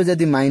लो value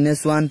जदि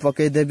 -1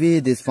 पके देबी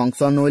this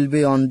function will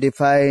be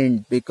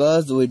undefined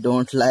because we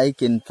don't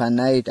like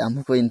infinite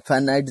हमको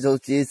infinite जो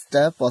चीज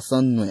ता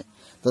पसंद नय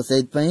तो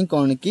सेत पई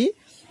कोन की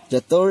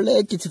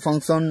जतोले किछ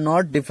फंक्शन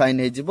नॉट डिफाइन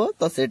हे जिवो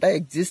तो सेटा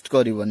एग्जिस्ट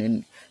करिवोनी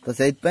तो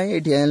सेत पई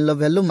एठी n लो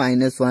वैल्यू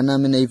 -1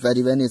 हम नै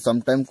परिबेनी some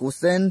time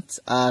questions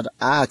are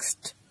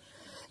asked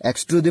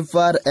x to the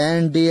power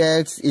n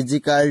dx is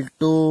equal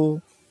to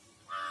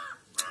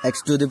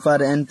x to the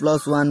power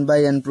n+1 by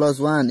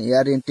n+1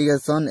 यार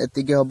इंटीग्रेशन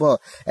एति के हबो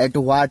at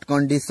what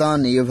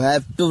condition you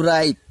have to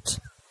right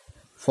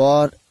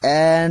for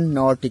n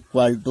not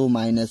equal to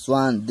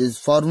 -1 this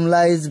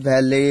formula is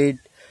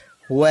valid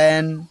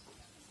when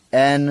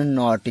n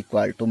not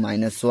equal to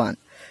 -1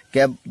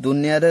 के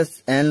दुनिया रे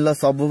n लो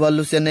सब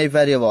value से नहीं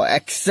पारिबो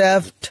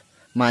एक्सेप्ट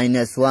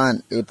 -1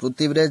 ए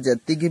पृथ्वी रे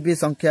जति की भी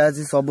संख्या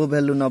अछि सब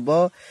वैल्यू नबो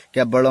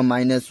केवल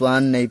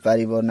 -1 नहीं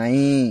पारिबो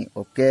नहीं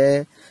ओके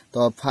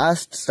तो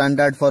फर्स्ट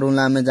स्टैंडर्ड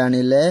फार्मूला में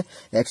जानिले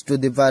x to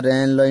the power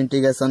n low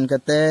integration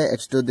केते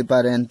x to the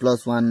power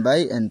n+1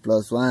 bye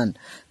n+1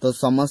 तो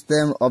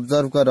समझते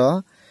ऑब्जर्व करो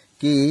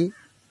कि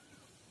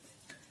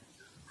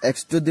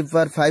x to the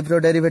power 5 row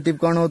derivative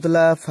कोन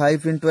होतला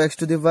 5 * x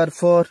टू द पावर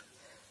 4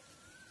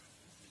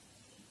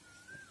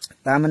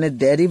 ता माने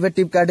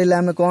डेरिवेटिव काढिले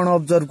हम कोन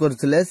ऑब्जर्व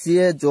करथिले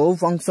सीए जो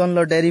फंक्शन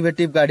लो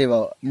डेरिवेटिव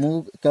काढिबो मु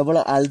केवल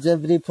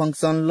अलजेब्रिक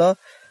फंक्शन लो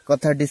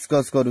कथा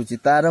डिस्कस करूची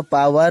तार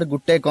पावर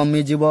गुटे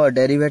कमी जिवो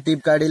डेरिवेटिव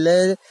काढिले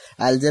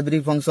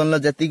अलजेब्रिक फंक्शन लो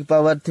जति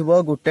पावर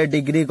थिबो गुटे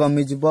डिग्री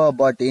कमी जिवो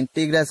बट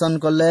इंटीग्रेशन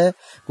करले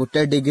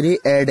गुटे डिग्री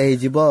ऐड हे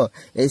जिवो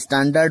ए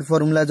स्टैंडर्ड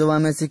फार्मूला जो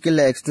हमें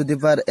सिखिले x to the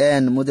power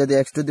n मु जदी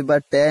x to the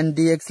power 10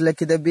 dx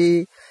लिखि देबी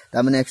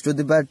ता माने x to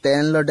the power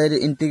 10 low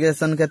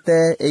integration केते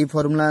एई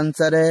फार्मूला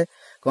अनुसार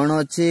कोन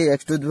अछि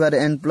x to the power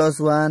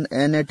n+1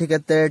 n एठी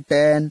केते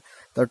 10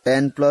 तो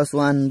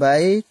 10+1 by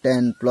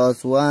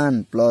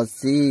 10+1 plus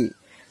c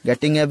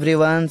getting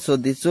everyone so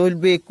this will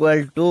be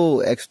equal to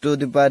x to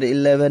the power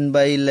 11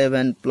 by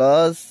 11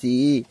 plus c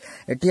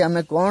एठी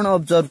हमें कोन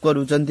observe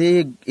करू चंती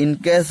in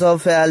case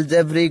of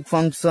algebraic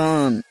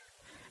function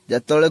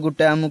जतोले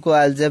गुटे हमको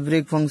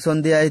algebraic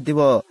function दिया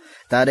हितिबो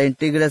तार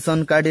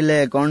integration काढिले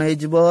कोन हे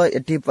जिवो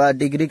एठी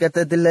डिग्री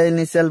केते दिले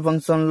इनिशियल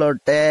फंक्शन लो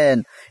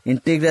 10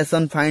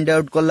 इंटीग्रेशन फाइंड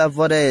आउट करला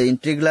परे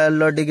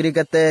इंटीग्रल लो डिग्री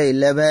केते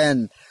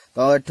 11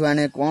 तो एठी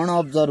माने कोन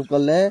ऑब्जर्व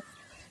करले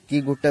कि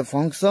गुटे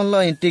फंक्शन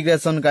लो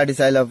इंटीग्रेशन काढी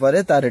साइला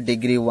परे तार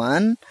डिग्री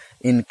 1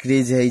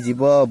 इंक्रीज हे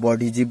जिवो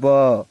बढ़ी जिवो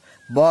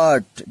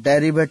बट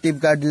डेरिवेटिव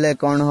काढले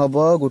कोन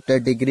हबो गुटे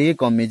डिग्री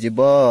कमी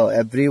जिवो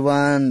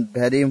everyone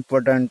very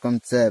important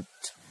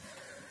concept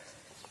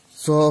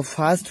so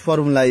first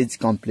formula is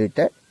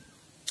completed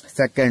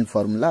second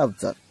formula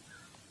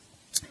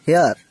observe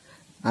here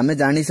हमें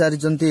जानी सारी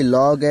चंती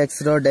log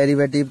x रो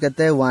डेरिवेटिव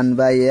केते 1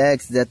 by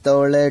x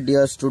जेतोले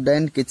डियर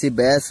स्टूडेंट किछि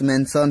base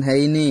mention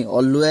हेइनी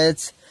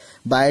always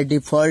by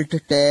default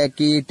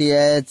take it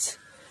as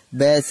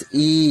base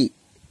e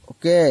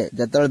okay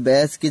जेतोले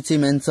base किछि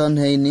mention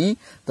हेइनी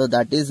तो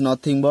that is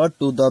nothing but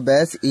to the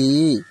base e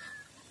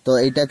तो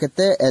एटा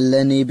केते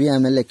ln e भी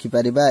हमें लिखि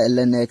परिबा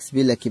ln x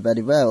भी लिखि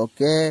परिबा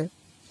ओके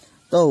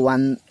तो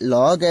 1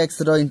 log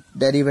x रो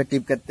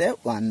डेरिवेटिव केते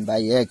 1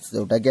 by x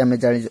जोटा कि हमें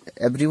जानि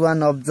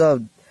everyone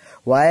observe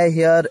why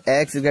here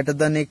x greater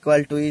than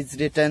equal to is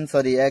written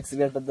x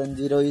greater than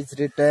 0 is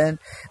written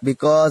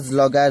because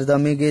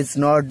logarithmic is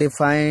not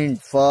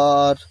defined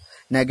for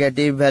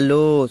negative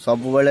value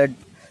सब बेले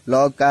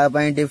log का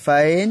पई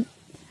define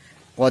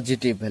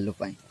positive value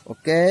पई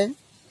okay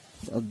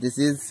so this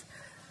is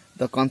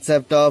the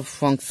concept of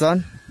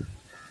function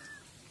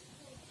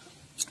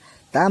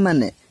ता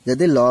माने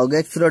जदि log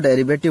x row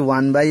derivative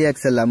 1 by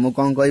x हला मु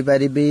कोन कहि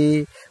परिबी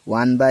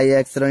 1 by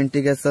x रो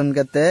इंटीग्रेशन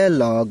केते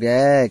log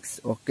x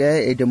okay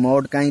eight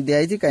mode काई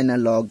दियाई छी काइना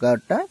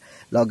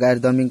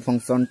logarithmic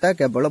फंक्शन ता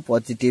केवल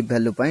पॉजिटिव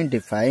वैल्यू पई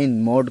डिफाइन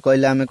मोड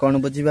कहले हमें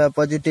कोन बुझिबा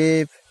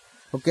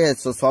पॉजिटिव ओके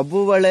सो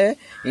सबु बेले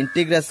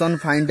इंटीग्रेशन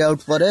फाइंड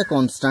आउट परे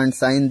कांस्टेंट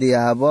साइन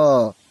दिया हबो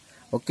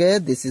okay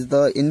this is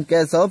the in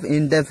case of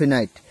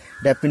indefinite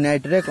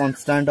definite रे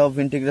constant of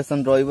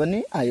integration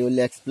रोइबनी I will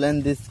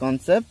explain this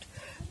concept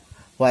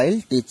while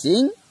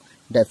teaching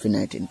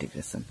definite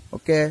integration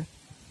okay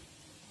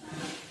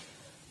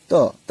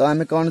तो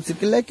हमें कौन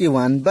सिखले कि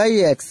 1 by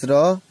x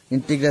रो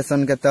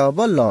इंटीग्रेशन केते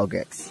होबो log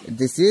x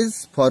this is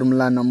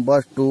formula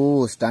number 2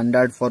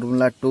 standard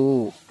formula 2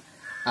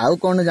 आउ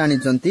कोन जानि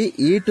चंती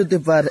e to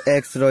the power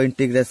x row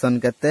integration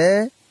केते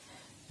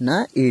ना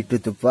e to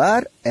the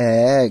power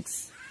x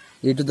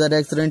e to the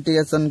power x row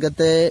integration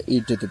केते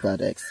e to the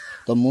power x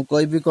तो मु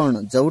कहबी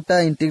कोन जोटा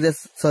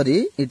integration sorry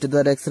e to the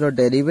power x row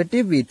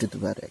derivative e to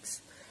the power x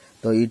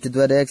तो e to the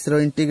power x row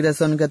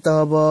integration केते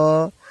हबो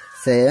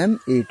same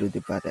e to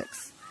the power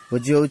x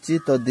बुझी होची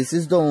तो this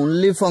is the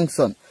only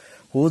function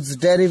whose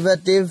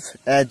derivative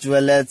as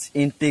well as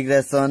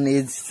integration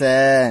is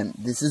same.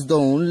 This is the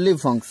only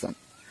function.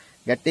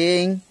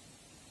 Getting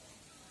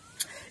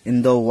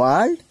in the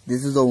world,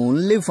 this is the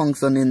only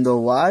function in the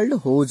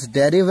world whose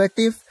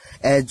derivative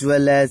as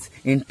well as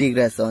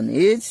integration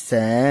is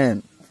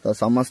same. So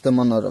समस्त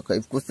मन रखो.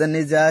 If question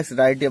is asked,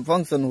 write a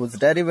function whose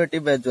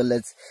derivative as well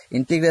as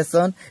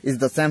integration is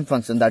the same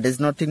function. That is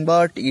nothing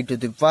but e to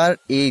the power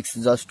x.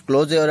 Just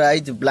close your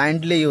eyes,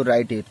 blindly you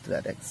write e to the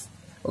power x.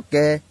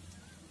 Okay.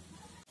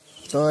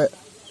 तो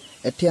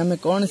एठी हमें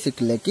कौन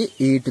सिखले कि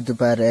e to the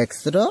power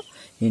x row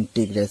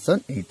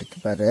integration e to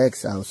the power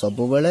x आ सब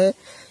बेले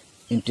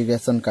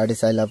integration काढी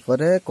साइला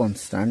परे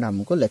कांस्टेंट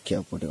हमको लिखिया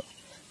पड़ियो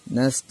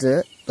नेक्स्ट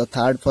तो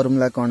थर्ड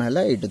फार्मूला कौन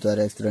हैला e to the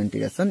power x row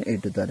integration e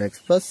to the power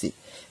x plus c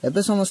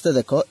एबे समझते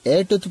देखो a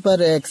to the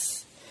power x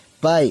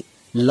by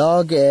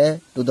log a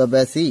to the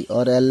base e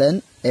और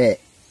ln a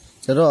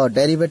रो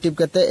डेरिवेटिव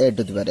कहते a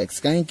to the power x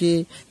काहे कि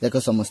देखो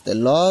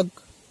समझते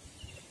log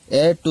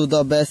a to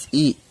the base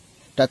e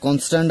ता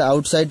कांस्टेंट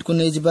आउटसाइड को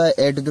नहीं जबा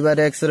a to the power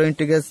x row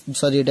integration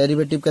sorry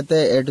derivative कहते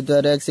a to the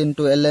power x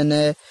into ln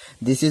a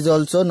this is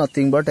also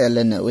nothing but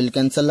ln a will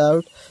cancel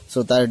out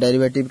so तार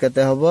derivative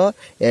कहते हबो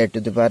a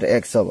to the power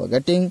x हबो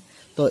getting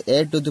तो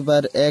a to the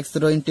power x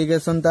row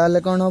integration ताले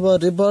कोन हबो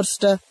reverse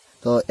ता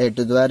तो a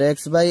to the power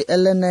x by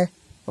ln a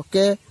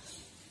okay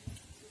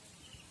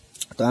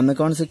तो हमें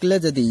कोन सिखले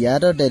जदी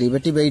यार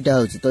डेरिवेटिव एटा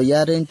होची तो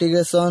यार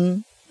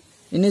इंटीग्रेशन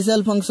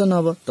इनिशियल फंक्शन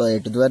हबो तो a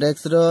to the power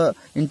x row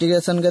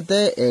integration कहते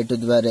a to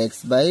the power x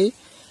by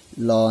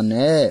ln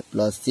a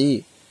plus c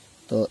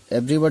तो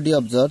एवरीबॉडी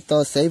ऑब्जर्व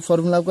तो सही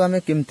फार्मूला को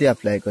हमें किमती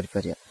अप्लाई करि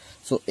परिया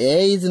सो a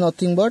is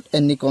nothing but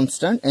any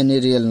constant any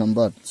real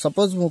number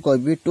suppose मु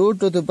कहबी 2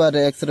 to the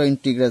power x row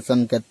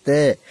integration कहते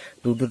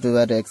 2 to the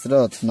power x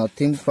row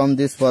nothing from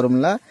this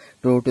formula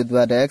 2 to the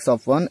power x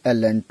upon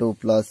ln 2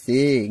 plus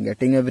c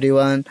getting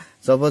everyone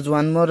suppose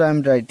one more I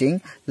am writing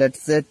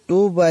let's say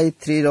 2 by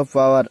 3 row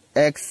power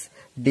x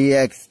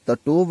dx तो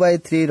 2 by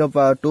 3 row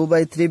power 2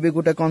 by 3 भी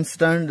गुटे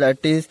constant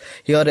that is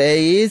here a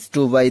is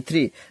 2 by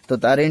 3 तो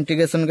तार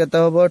integration केते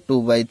होबो 2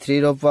 by 3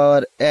 row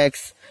power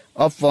x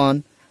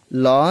upon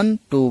ln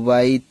 2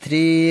 by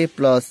 3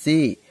 plus c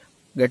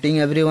getting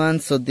everyone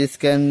so this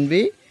can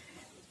be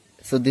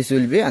so this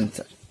will be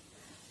answer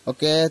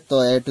okay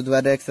तो a to the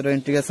power x row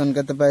integration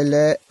केते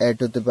पाइले a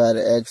to the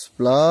power x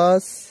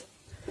plus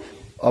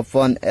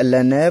upon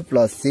ln a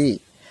plus c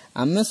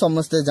हमें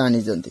समझते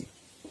जानि जंती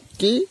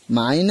कि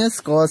minus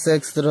cos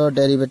x रो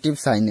derivative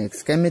sin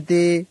x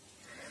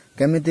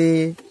केमिति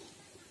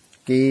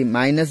कि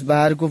minus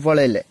बाहर को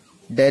पळेले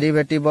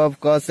डेरिवेटिव ऑफ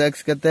cos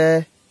x केते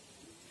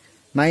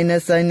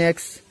माइनस sin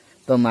x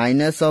तो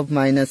minus of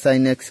minus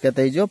sin x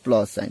केते जो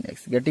plus sin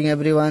x getting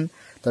everyone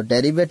तो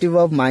derivative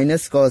of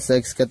minus cos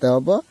x केते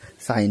होबो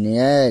sin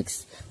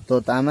x तो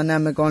ता माने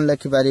हमें कोन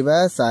लिखि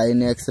परिबा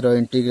sin x रो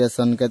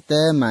इंटीग्रेशन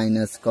केते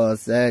माइनस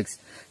cos x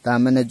ता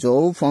माने जो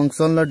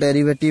फंक्शन लो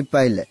डेरिवेटिव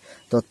पाइले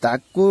तो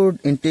ताकू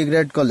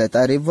इंटीग्रेट करले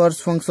ता रिवर्स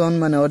फंक्शन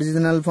माने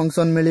ओरिजिनल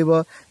फंक्शन मिलिबो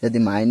यदि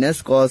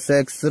माइनस cos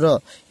x रो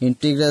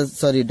integration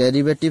sorry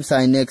derivative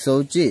sin x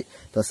होची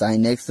तो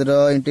sin x रो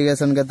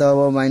इंटीग्रेशन केते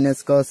होबो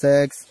माइनस cos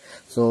x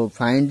सो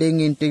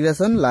फाइंडिंग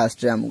इंटीग्रेशन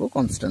लास्ट रे हमको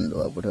कांस्टेंट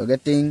दो पड़ो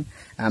गेटिंग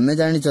हमें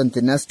जानि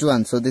चंती next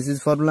one so this is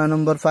formula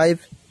number 5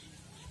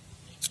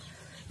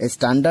 a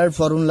standard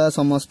formula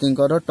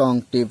समस्तिंकर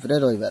tongue tip रे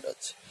रहिबार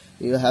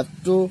अछि you have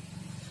to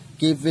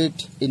keep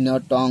it in your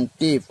tongue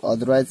tip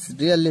otherwise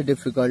it's really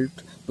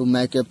difficult to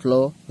make a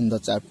flow in the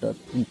chapter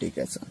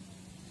integration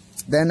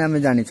then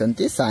हमें जानि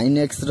चंती sin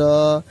x रो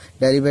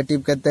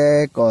derivative केते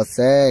cos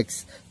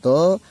x तो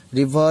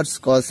reverse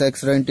cos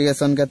x रो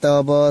integration केते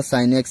होबो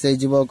sin x ए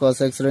जिवो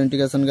cos x रो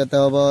integration केते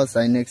होबो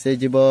sin x ए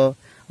जिवो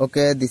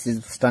okay this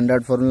is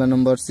standard formula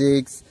number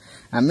 6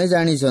 हमें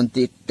जानि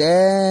चंती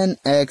tan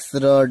x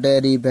रो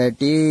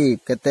डेरिवेटिव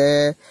केते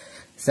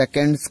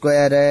secant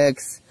square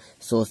x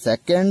so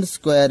secant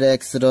square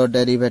x रो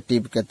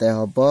डेरिवेटिव केते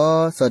होबो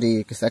सॉरी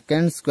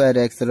secant square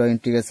x रो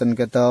इंटीग्रेशन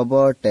केते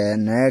होबो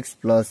tan x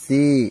plus c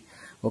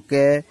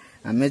okay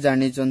हमें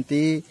जानि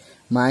चंती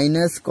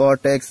माइनस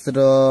cot x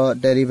रो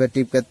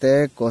डेरिवेटिव केते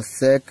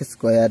cosec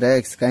square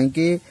x काहे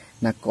कि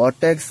ना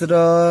cot x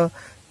रो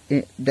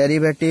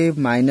derivative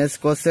minus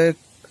cosec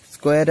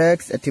square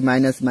x एठी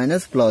माइनस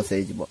माइनस प्लस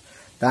हे जिवो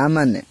ता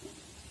माने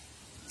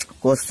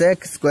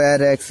cosec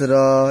square x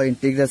रो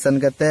इंटीग्रेशन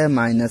करते हैं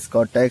minus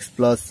cot x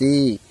plus c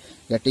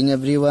getting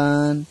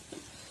everyone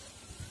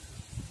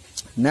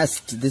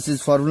next this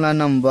is formula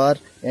number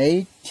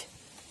 8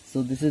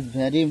 so this is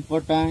very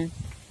important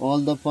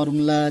all the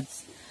formulas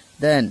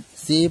then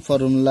see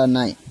formula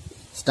 9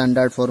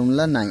 standard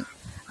formula 9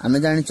 हमें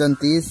जानि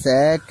चंती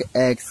sec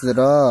x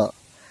रो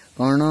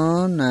कोन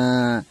ना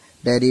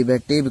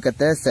derivative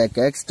केते sec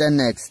x tan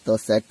x तो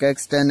sec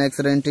x tan x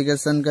रे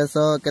integration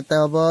केते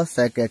हबो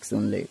sec x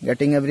only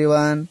getting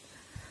everyone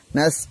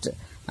next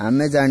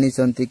आमे जानि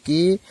छंती कि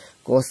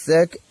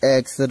cosec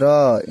x रो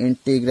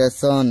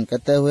इंटीग्रेशन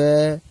केते हुए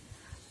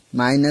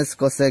माइनस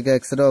cosec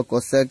x रो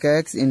cosec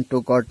x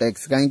into cot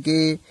x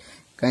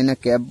काइना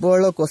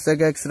केवल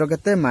cosec x रो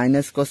केते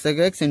minus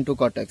cosec x into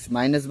cot x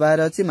minus बाहर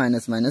अछि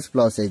माइनस माइनस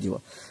प्लस हे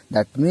जिवो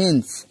that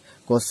means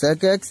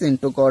cosec x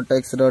into cot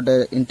x row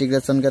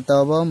integration केते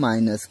होबो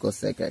minus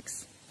cosec x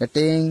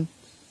getting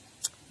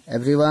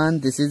everyone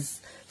this is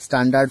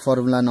standard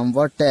formula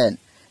number 10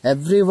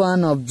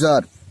 everyone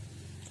observe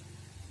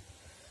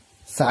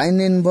sin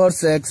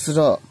inverse x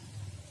row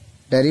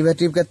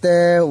derivative केते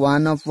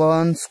 1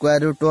 upon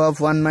square root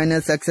of 1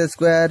 minus x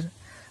square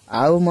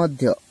आउ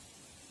मध्य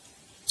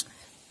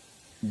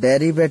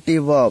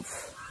derivative of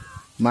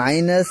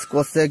minus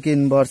cosec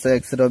inverse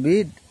x रो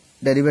भी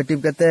derivative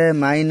केते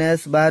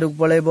minus बाहर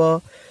पळेबो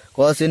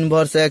cos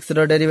inverse x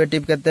रो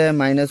derivative केते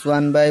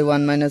 -1 by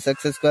 1 minus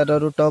x square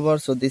root over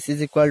so this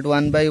is equal to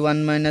 1 by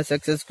 1 minus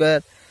x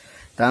square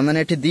ता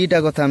माने एठी दीटा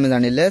कथा हम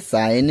जानिले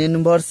sin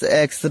inverse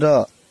x row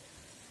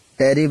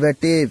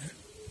derivative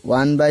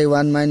 1 by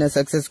 1 minus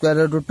x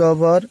square root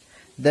over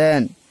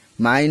then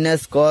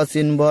minus cos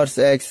inverse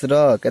x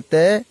रो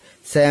केते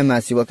same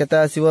आसीबो केते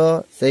आसीबो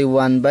से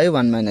 1 by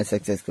 1 minus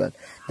x square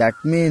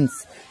that means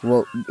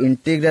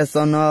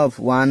integration of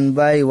 1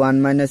 by 1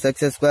 minus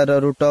x square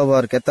root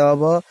over केते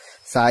होबो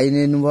sin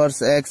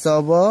inverse x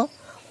होबो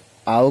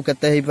आउ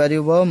केते हे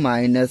परिबो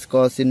minus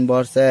cos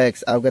inverse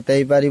x आउ केते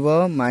हे परिबो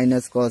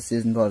minus cos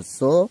inverse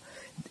so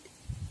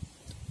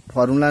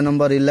formula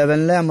number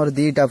 11 ले हमर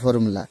दीटा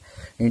formula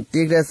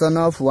integration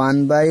of 1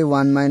 by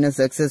 1 minus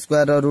x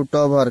square root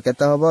over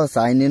केते होबो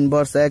sin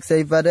inverse x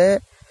हे पारे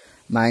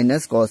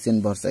माइनस cos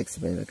inverse x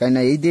पाइबे काइना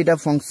ए दीटा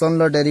function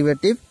low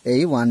derivative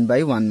A 1 by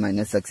 1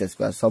 minus x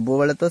square सब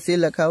बेले तो सी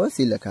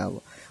लिखा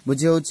हो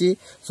बुझी होची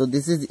so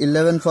this is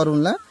 11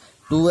 formula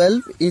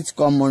 12 is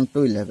common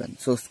to 11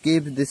 so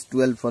skip this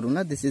 12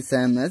 formula this is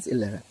same as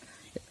 11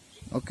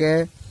 okay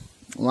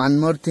one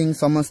more thing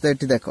समझते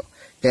एठी देखो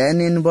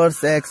tan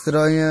inverse x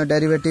रो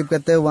डेरिवेटिव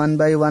केते 1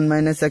 by 1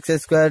 minus x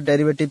square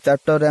derivative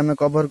chapter रे हम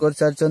कवर कर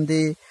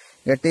सारचंती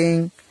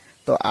गेटिंग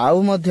तो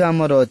आउ मध्य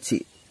हमर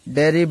अछि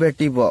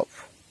derivative of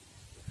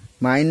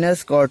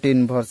minus cot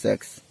inverse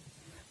x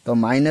तो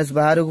माइनस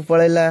बाहर को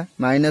पळेला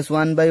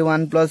 -1 by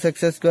 1 plus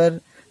x square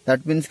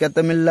that means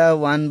केते मिलला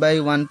 1 by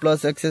 1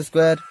 plus x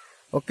square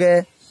okay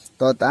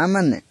तो ता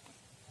माने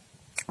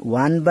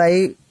 1 by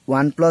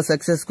 1 plus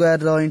x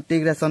square row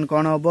integration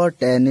कोन होबो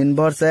tan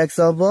inverse x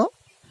होबो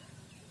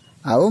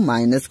आउ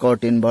माइनस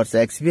cot inverse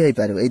x भी हे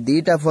पारबो ए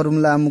दीटा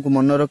फार्मूला हमकु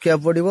मन रखिया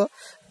पड़िबो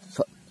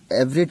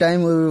every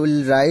time we will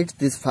write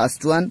this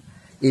first one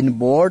in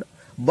board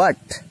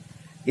but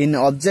in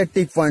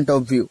objective point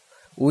of view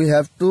we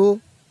have to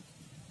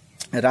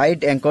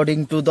write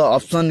according to the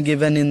option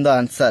given in the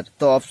answer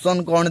तो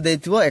option कौन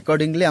देथिबो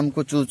accordingly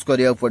हमको choose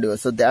करिया पड़िबो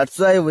so that's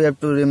why we have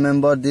to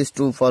remember these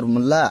two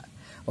formula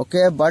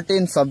okay but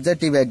in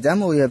subjective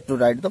exam we have to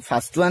write the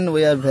first one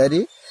we are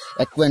very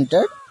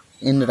acquainted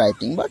in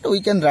writing but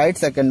we can write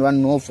second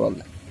one no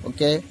problem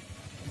okay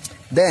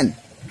then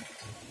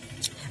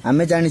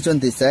हमें जानि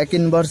चंती sec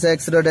inverse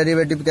x रो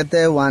derivative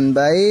केते 1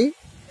 by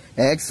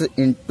x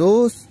into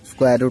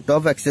square root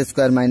of x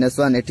square minus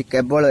 1 एठी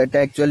केवल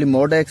एटा actually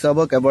mod x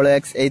होबो केवल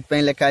x 8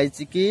 पई लिखा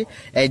आइछि कि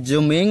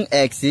assuming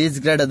x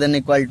is greater than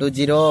equal to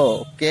 0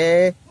 okay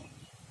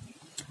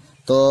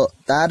तो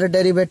तार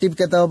डेरिवेटिव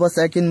केता होबो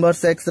sec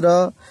inverse x row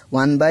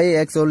 1 by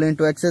x whole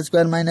into x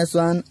square minus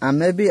 1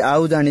 आमे भी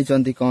आउ जानि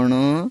चंती कोन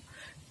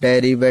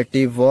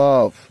derivative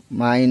of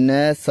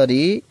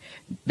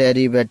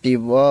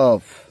derivative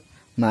of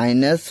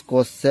minus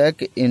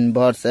cosec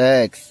inverse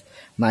x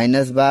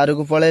minus बाहर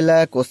को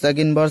पळेला cosec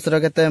inverse रो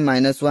केते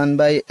 -1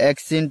 by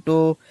x into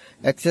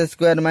x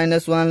square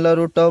minus 1 low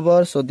root over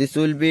so this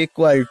will be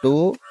equal to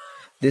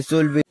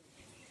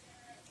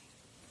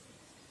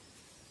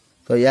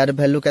तो यार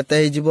value केते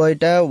हे जिवो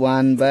एटा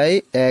 1 by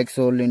x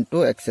whole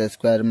into x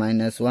square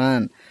minus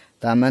 1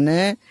 ता माने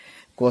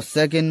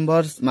cosec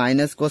inverse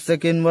minus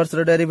cosec inverse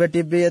रो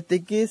derivative भी एति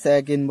कि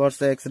sec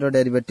inverse x रो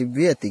derivative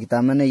भी एति कि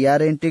ता माने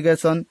यार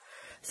इंटीग्रेशन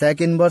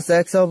sec inverse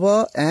x होबो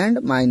and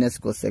minus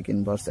cosec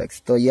inverse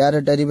x तो यार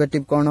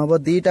डेरिवेटिव कोन होबो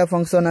दीटा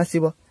function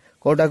आसीबो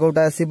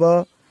Kota आसीबो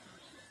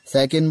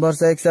sec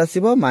inverse x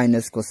आसीबो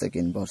minus cosec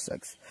inverse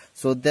x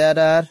so there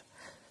are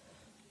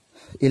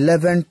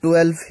 11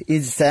 12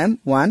 is same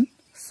one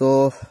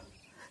so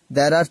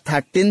there are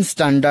 13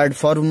 standard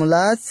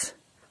formulas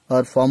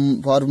or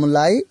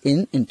formulae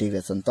in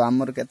integration तो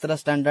हमर केतरा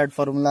standard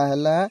formula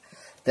हला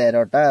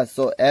 13 टा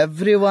so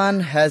everyone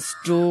has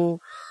to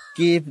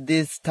keep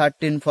these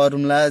 13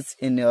 formulas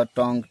in your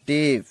tongue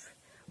tip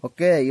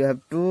okay you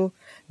have to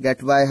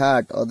get by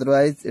heart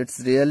otherwise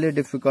it's really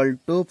difficult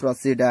to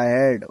proceed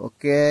ahead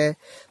okay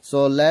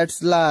so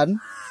let's learn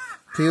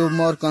few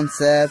more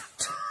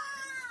concept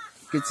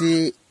किछि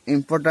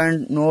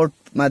important note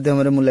माध्यम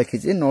रे मु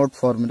लिखिछि note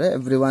form रे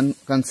everyone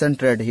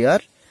concentrate here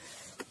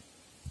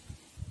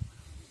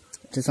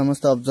ये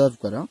समस्त observe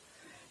करो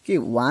कि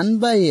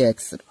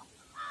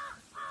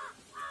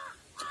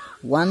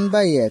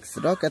 1/x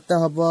रो केते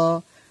हबो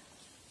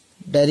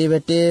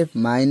डेरिवेटिव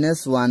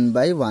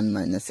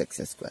 -1/1 -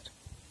 x²।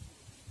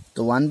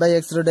 तो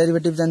 1/x रो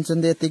डेरिवेटिव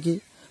जानछन एति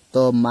की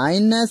तो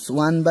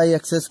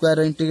 -1/x²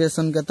 रो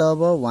इंटीग्रेशन केते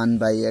हबो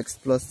 1/x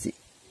 + c।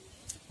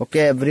 Okay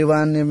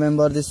everyone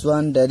remember this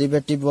one,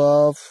 derivative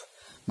of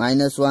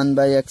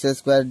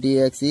 -1/x²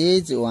 dx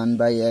is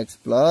 1/x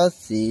 +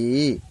 c।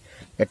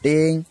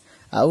 Getting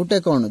आउटे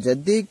कोन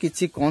जदी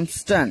किछि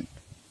कांस्टेंट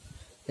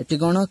एटी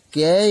कोन k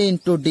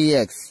 *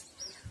 dx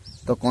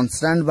तो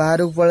कांस्टेंट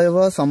बाहर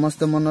पळेबो।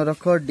 समस्त मन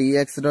रखो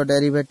dx रो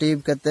डेरिवेटिव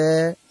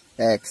केते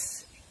x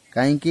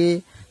काहे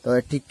की तो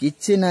एठी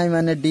किछि नाही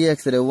माने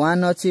dx रे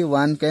 1 अछि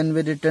 1 can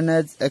be written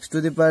as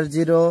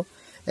x⁻0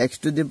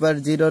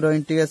 x⁻0 row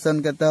integration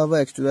केते होबो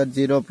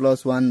x⁻0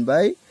 +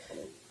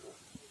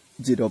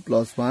 1/0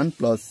 + 1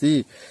 +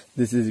 c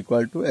this is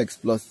equal to x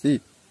 + c।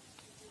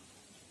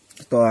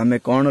 तो हमें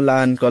कोन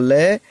लर्न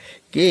करले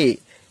कि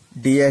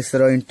dx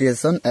row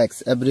integration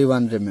x।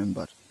 Everyone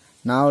remember.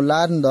 Now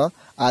learn the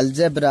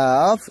algebra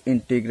of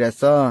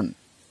integration.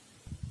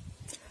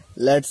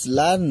 Let's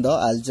learn the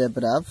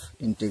algebra of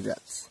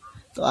integrals.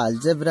 तो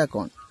algebra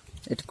कौन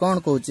it कौन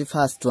कहूची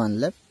first one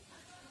ले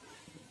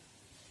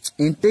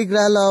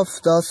integral of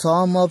the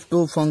sum of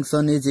two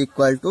function is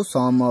equal to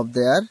sum of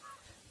their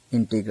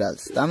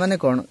integrals। ता माने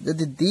कौन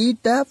जदी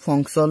दीटा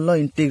function लो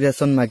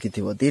integration माकी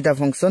थिबो दीटा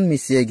function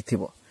मिसिए की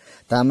थिबो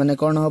ता माने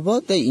कौन हबो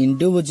ते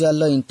इंडिविजुअल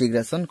लो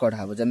इंटीग्रेशन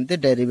कढाबो जेमते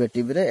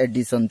डेरिवेटिव रे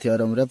एडिशन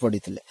थ्योरम रे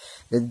पढिथिले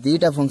जदी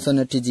दीटा फंक्शन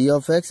एठी g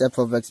of x f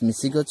of x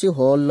मिसिक अछि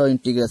होल लो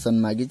इंटीग्रेशन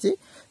मागिछि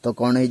तो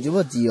कौन हे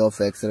जिवो g of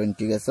x row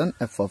integration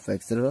f of x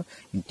row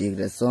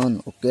integration.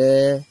 Okay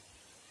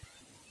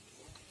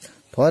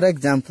for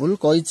example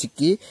कहिछि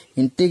कि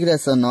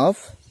integration of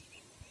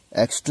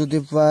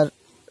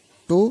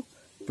x⁻2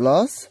 +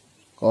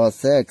 cos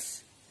x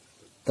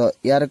तो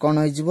यार कौन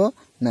हे जिवो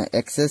ना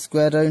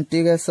x² रो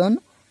इंटीग्रेशन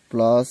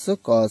प्लस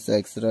cos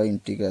x रो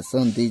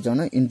इंटीग्रेशन दी जण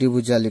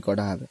इंडिविजुअली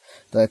कढा हबे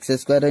तो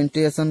x² रो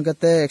इंटीग्रेशन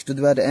कते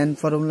x⁻n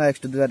फार्मूला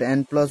x⁻n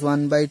 +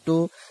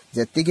 1/2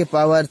 जति के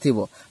पावर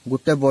थिबो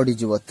गुटे बॉडी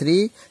जिवो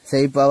 3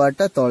 सेही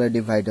पावरटा तळे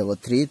डिवाइड होबो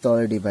 3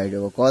 तळे डिवाइड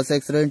होबो cos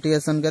x रो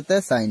इंटीग्रेशन कते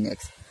sin x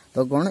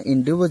तो कोन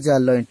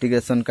इंडिविजुअल लो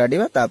इंटीग्रेशन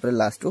काढिबा तापर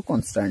लास्ट को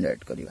कांस्टेंट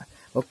ऐड करिबा।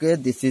 Okay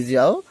this is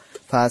how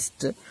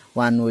first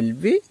one will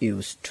be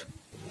used.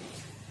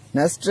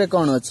 Next रे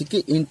कोन अछि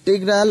कि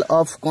integral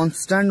of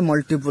constant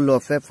multiple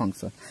of a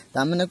function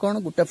ता माने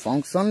कोन गुटे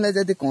फंक्शन ले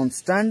जदी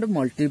कांस्टेंट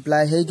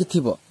मल्टीप्लाई हे कि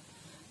थिबो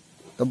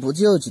तो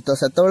बुझी होछि तो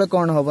सेतबेले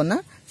कोन होबो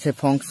ना से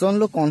फंक्शन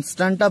लो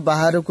कांस्टेंट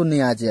बाहर को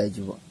निया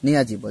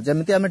जिवो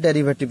जेमिति हमें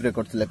डेरिवेटिव रे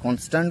करथिले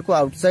कांस्टेंट को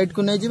आउटसाइड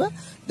को नै जिबा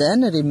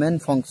देन रिमेन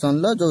फंक्शन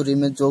लो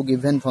जो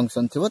गिवन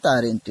फंक्शन थिबो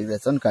तार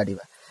इंटीग्रेशन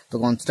काढिबा तो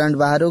कांस्टेंट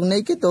बाहर को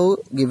नै कि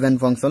तो given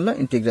function low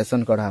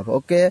integration कढाबो।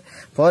 Okay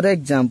for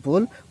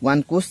example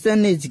one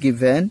question is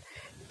given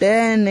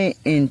 10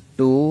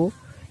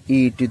 *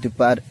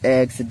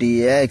 e⁻x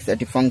dx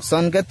eighty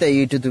function केते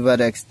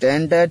e⁻x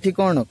 10 टा एठी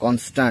कोन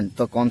कांस्टेंट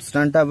तो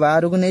कांस्टेंट ता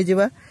बाहर को नै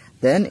जिबा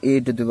then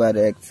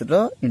e⁻x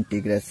row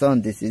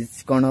integration this is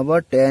कोन हबो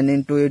 10 *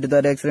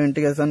 e⁻x रो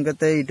इंटीग्रेशन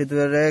केते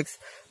e⁻x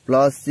 +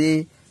 c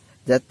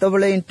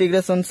जत्तबेले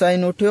इंटीग्रेशन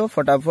साइन उठियो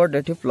फटाफट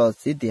एठी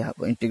 +c दिया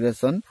हबो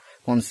इंटीग्रेशन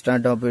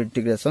कांस्टेंट ऑफ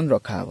इंटीग्रेशन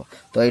रखा हबो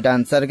तो एटा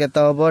आंसर केते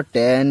हबो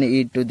 10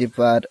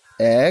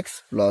 e⁻x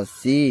 + c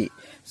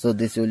so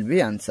this will be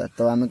answer.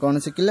 तो हमें कोन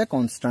सिखले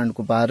कांस्टेंट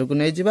को बाहर को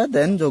नै जिबा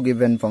देन जो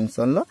given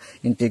function low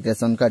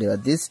integration काढिबा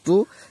this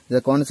to जे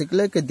कोन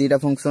सिखले कि दीटा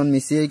फंक्शन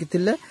मिसिए कि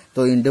थिले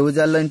तो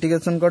इंडिविजुअल लो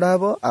इंटीग्रेशन कढा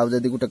हबो आ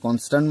जदी गुटे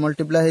कांस्टेंट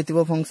मल्टीप्लाई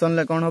हेतिबो फंक्शन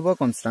ले कोन हबो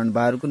कांस्टेंट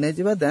बाहर को नै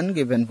जिबा then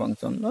given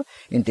function low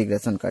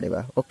integration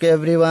काढिबा। Okay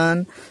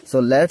everyone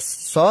so let's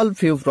solve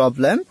few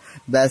problem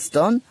based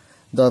on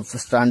the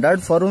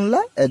standard formula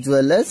as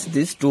well as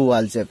these two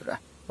algebra।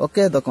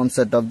 okay the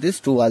concept of these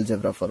two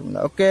algebra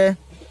formula। okay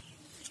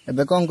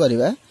एबे कोन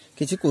करिबा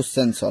किछि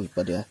question solve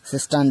करिया से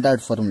standard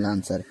formula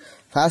answer.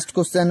 First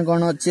question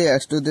कोन अछि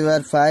x⁵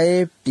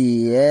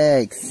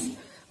 dx।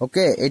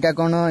 Okay एटा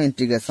कोन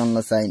integration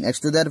लो sign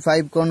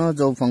x⁵ कोन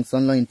जो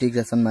function लो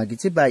integration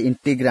मागिछि bye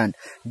integrand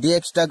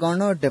dx टा कोन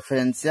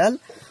differential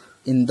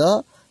in the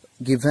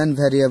given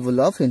variable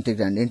of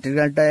integrand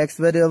integrand टा x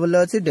variable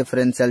अछि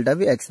डिफरेंशियल टा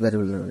भी x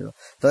वेरिएबल रहबो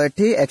तो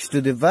एठी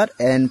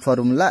x⁻n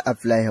फार्मूला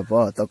अप्लाई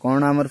हबो तो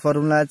कोन हमर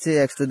फार्मूला अछि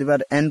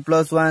x⁻n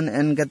 + 1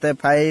 n केते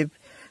 5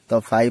 तो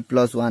 5 +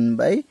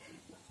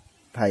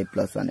 1/5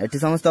 + 1 एठी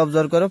समस्त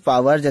ऑब्जर्व करो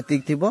पावर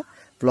जतिक थिबो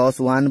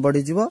 +1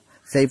 बढ़ी जिवो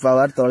सेही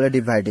पावर तळे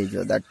डिवाइड हे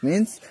जिवो दैट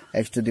मींस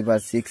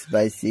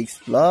x⁻6/6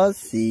 +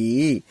 c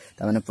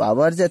त माने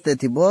पावर जते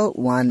थिबो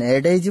 1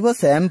 ऐड हे जिवो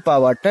सेम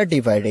पावर टा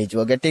डिवाइड हे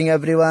जिवो। Getting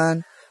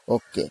everyone.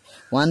 Okay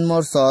one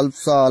more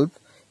solve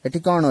एठी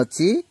कोन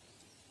अछि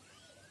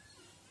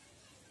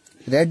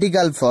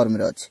रेडिकल फॉर्म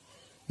रे अछि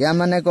या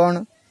माने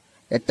कोन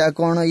एटा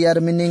कोन यार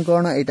मीनिंग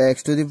कोन एटा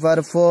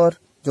x⁴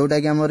 जोटा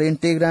कि हमर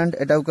इंटीग्रांड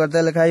एटा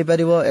करते लिखाई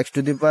परिबो x⁴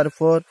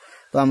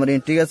 तो हमर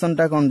इंटीग्रेशन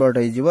टा कन्वर्ट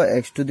हो जिवो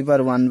x to the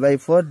power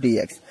 1/4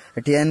 dx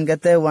एठी n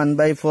केते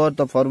 1/4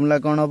 तो फार्मूला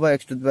कोन होबो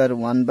x to the power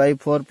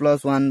 1/4 plus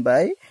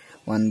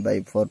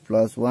 1/4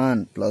 plus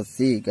 1 plus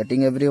c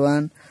getting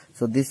everyone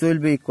so this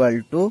will be equal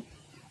to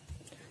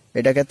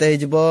एटा केते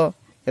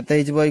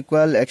हिजबो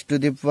equal x to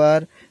the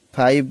power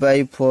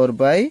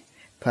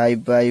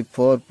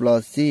 5/4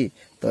 plus c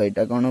तो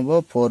एटा कोन होबो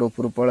 4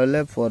 ऊपर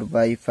पळले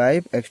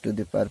 4/5 x to the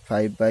power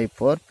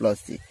 5/4 plus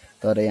c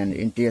तो रे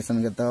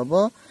integration केते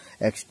होबो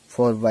x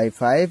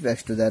 4/5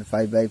 x to the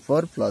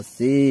 5/4 plus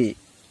c.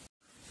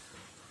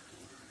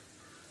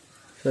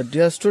 So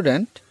dear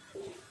student,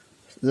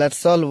 let's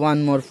solve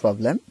one more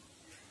problem.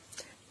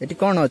 Eighty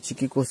कोन अछि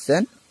कि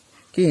क्वेश्चन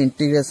कि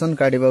इंटीग्रेशन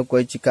काढिबा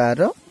कोइछि कार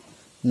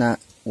ना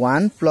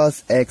 1 plus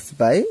x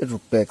by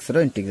root x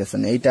row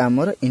integration एटा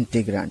हमर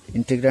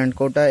integrand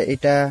Kota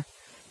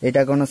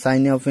Etah cone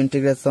sign of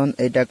integration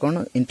Etah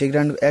cone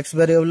integrand x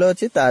variable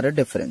अछि तार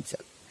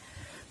differential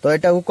तो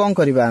एटा को कोन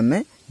करबा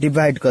हमें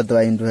डिवाइड कर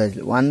दवा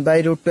individually 1 by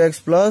root x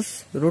plus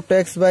root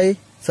x by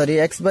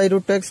x by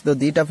root x तो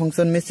दीटा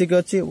फंक्शन मिसी के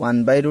अछि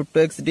 1 by root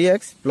x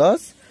dx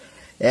plus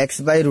x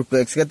by root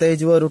x केते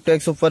हिजबो root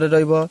x ऊपर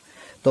रहइबो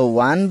तो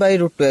 1 by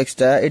root x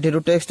टा एठी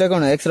root x टा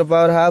कोन x रो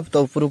पावर हाफ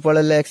तो ऊपर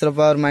पळले x रो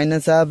पावर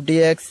माइनस हाफ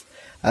dx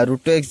आ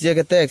root x जे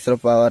केते x रो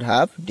पावर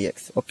हाफ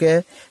dx ओके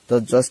तो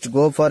just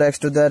go for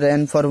x to the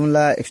n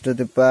formula x to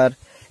the power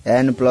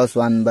n plus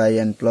 1 by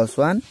n plus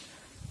 1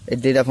 A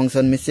data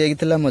function मिसे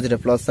गेथिला मझरे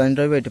plus sign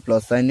रहबे eighty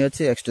plus sign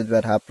अछि x to the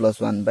power half plus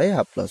 1 by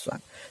half plus 1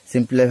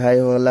 simplify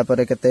होला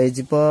पर केते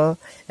हिजबो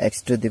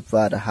x to the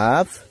power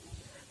half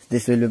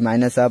this will be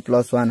minus half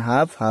plus 1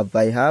 half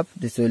by half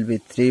this will be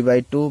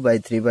 3/2 by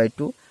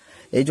 3/2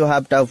 ए जो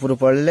half टा ऊपर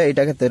पड़ले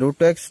एटा केते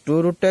root x 2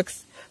 root x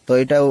तो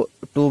एटा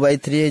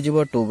 2/3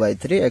 हिजबो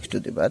 2/3 x to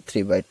the power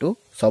 3/2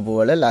 सब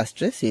बेले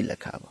लास्ट रे c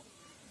लिखा हो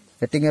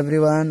getting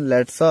everyone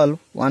let's solve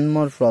one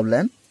more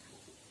problem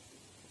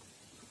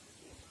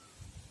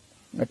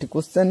eighty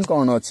question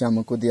कोन अछि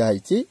हमकु दिया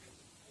हिची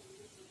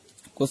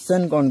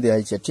क्वेश्चन कोन दिया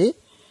हिची एटी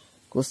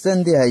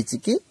क्वेश्चन दिया हिची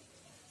कि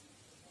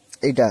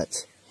एटा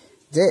अछि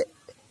जे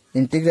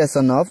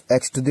integration of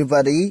x to the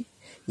power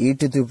e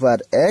to the power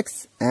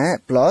x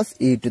plus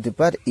e to the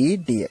power e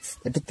dx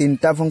eighty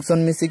तीनटा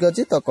फंक्शन मिसी के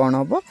अछि तो कोन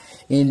होबो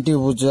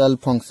individual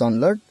function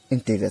low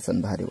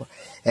integration बाहरिबो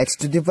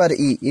x to the power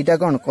e Etah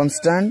cone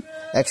constant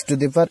x to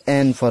the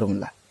power n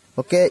formula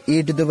okay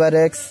e to the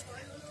power x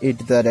e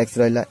to the power x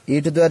रहला e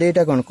to the power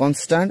Etah cone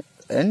constant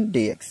n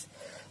dx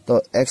तो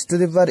x to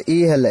the power e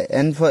हेले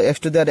n for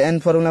x to the power n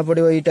formula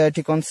पडिबो एटा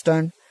एठी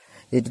constant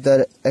e to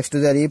the x to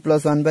the power e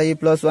plus 1 by e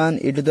plus 1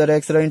 e to the power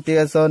x row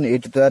integration e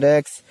to the power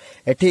x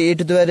एठी e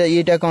to the power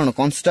e टा कोन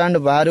constant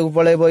बाहर को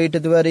पळेबो e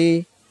to the power e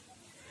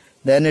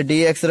then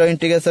dx row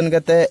integration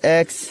केते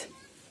x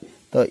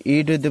तो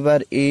e to the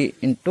power e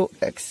into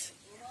x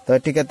तो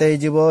एठी केते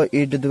हिजिबो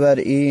e to the power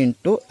e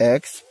into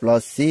x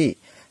plus c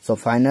So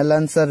final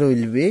answer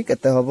will be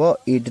kete hobo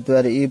e to the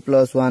power e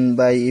plus 1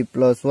 by e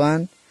plus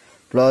 1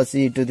 plus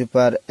e to the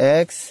power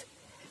x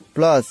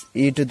plus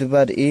e to the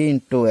power e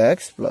into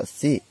x plus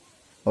c.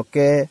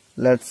 Okay,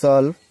 let's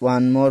solve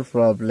one more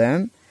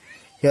problem.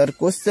 Here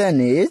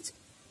question is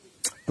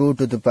 2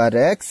 to the power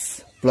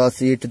x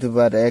plus e to the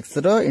power x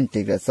ro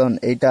integration.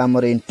 Eta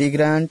amar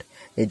integrand,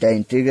 eta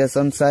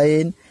integration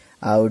sign,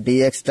 ଆଉ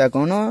dx टा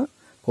कोन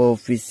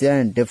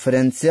coefficient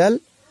differential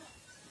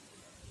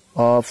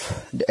of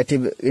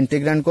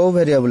integrand को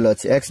variable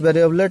अछि x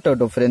variable तो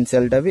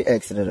differential टा भी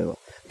x रे रहबो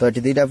तो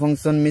एठी दीटा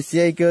फंक्शन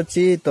मिसियै के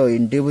अछि तो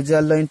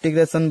individual low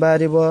integration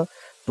बाहरिबो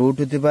 2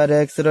 to the power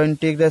x row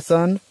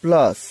integration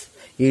plus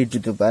e to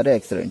the power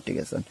x row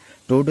integration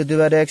 2 to the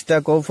power x टा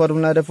को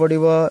फार्मूला रे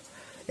पडिबो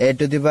a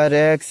to the power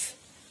x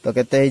तो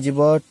केते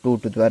हिजिबो 2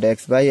 to the power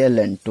x by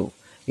ln2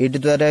 e to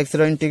the power x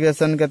row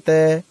integration केते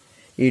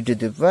e to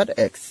the power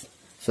x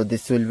so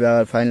this will be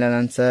our final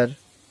answer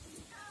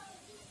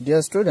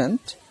dear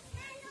student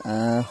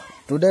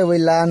today we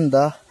learn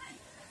the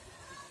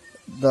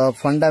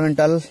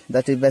fundamental,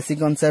 that is basic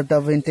concept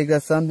of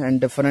integration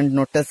and different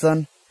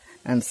notation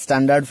and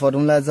standard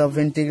formulas of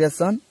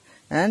integration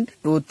and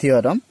two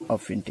theorem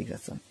of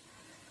integration.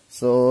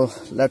 So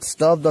let's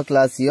stop the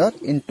class here.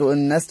 In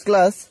next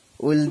class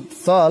we'll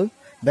solve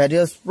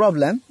various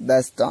problem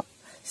based on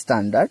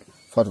standard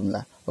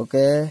formula.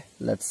 Okay,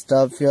 let's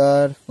stop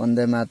here.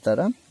 Vande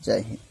Mataram.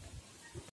 Jai Hind.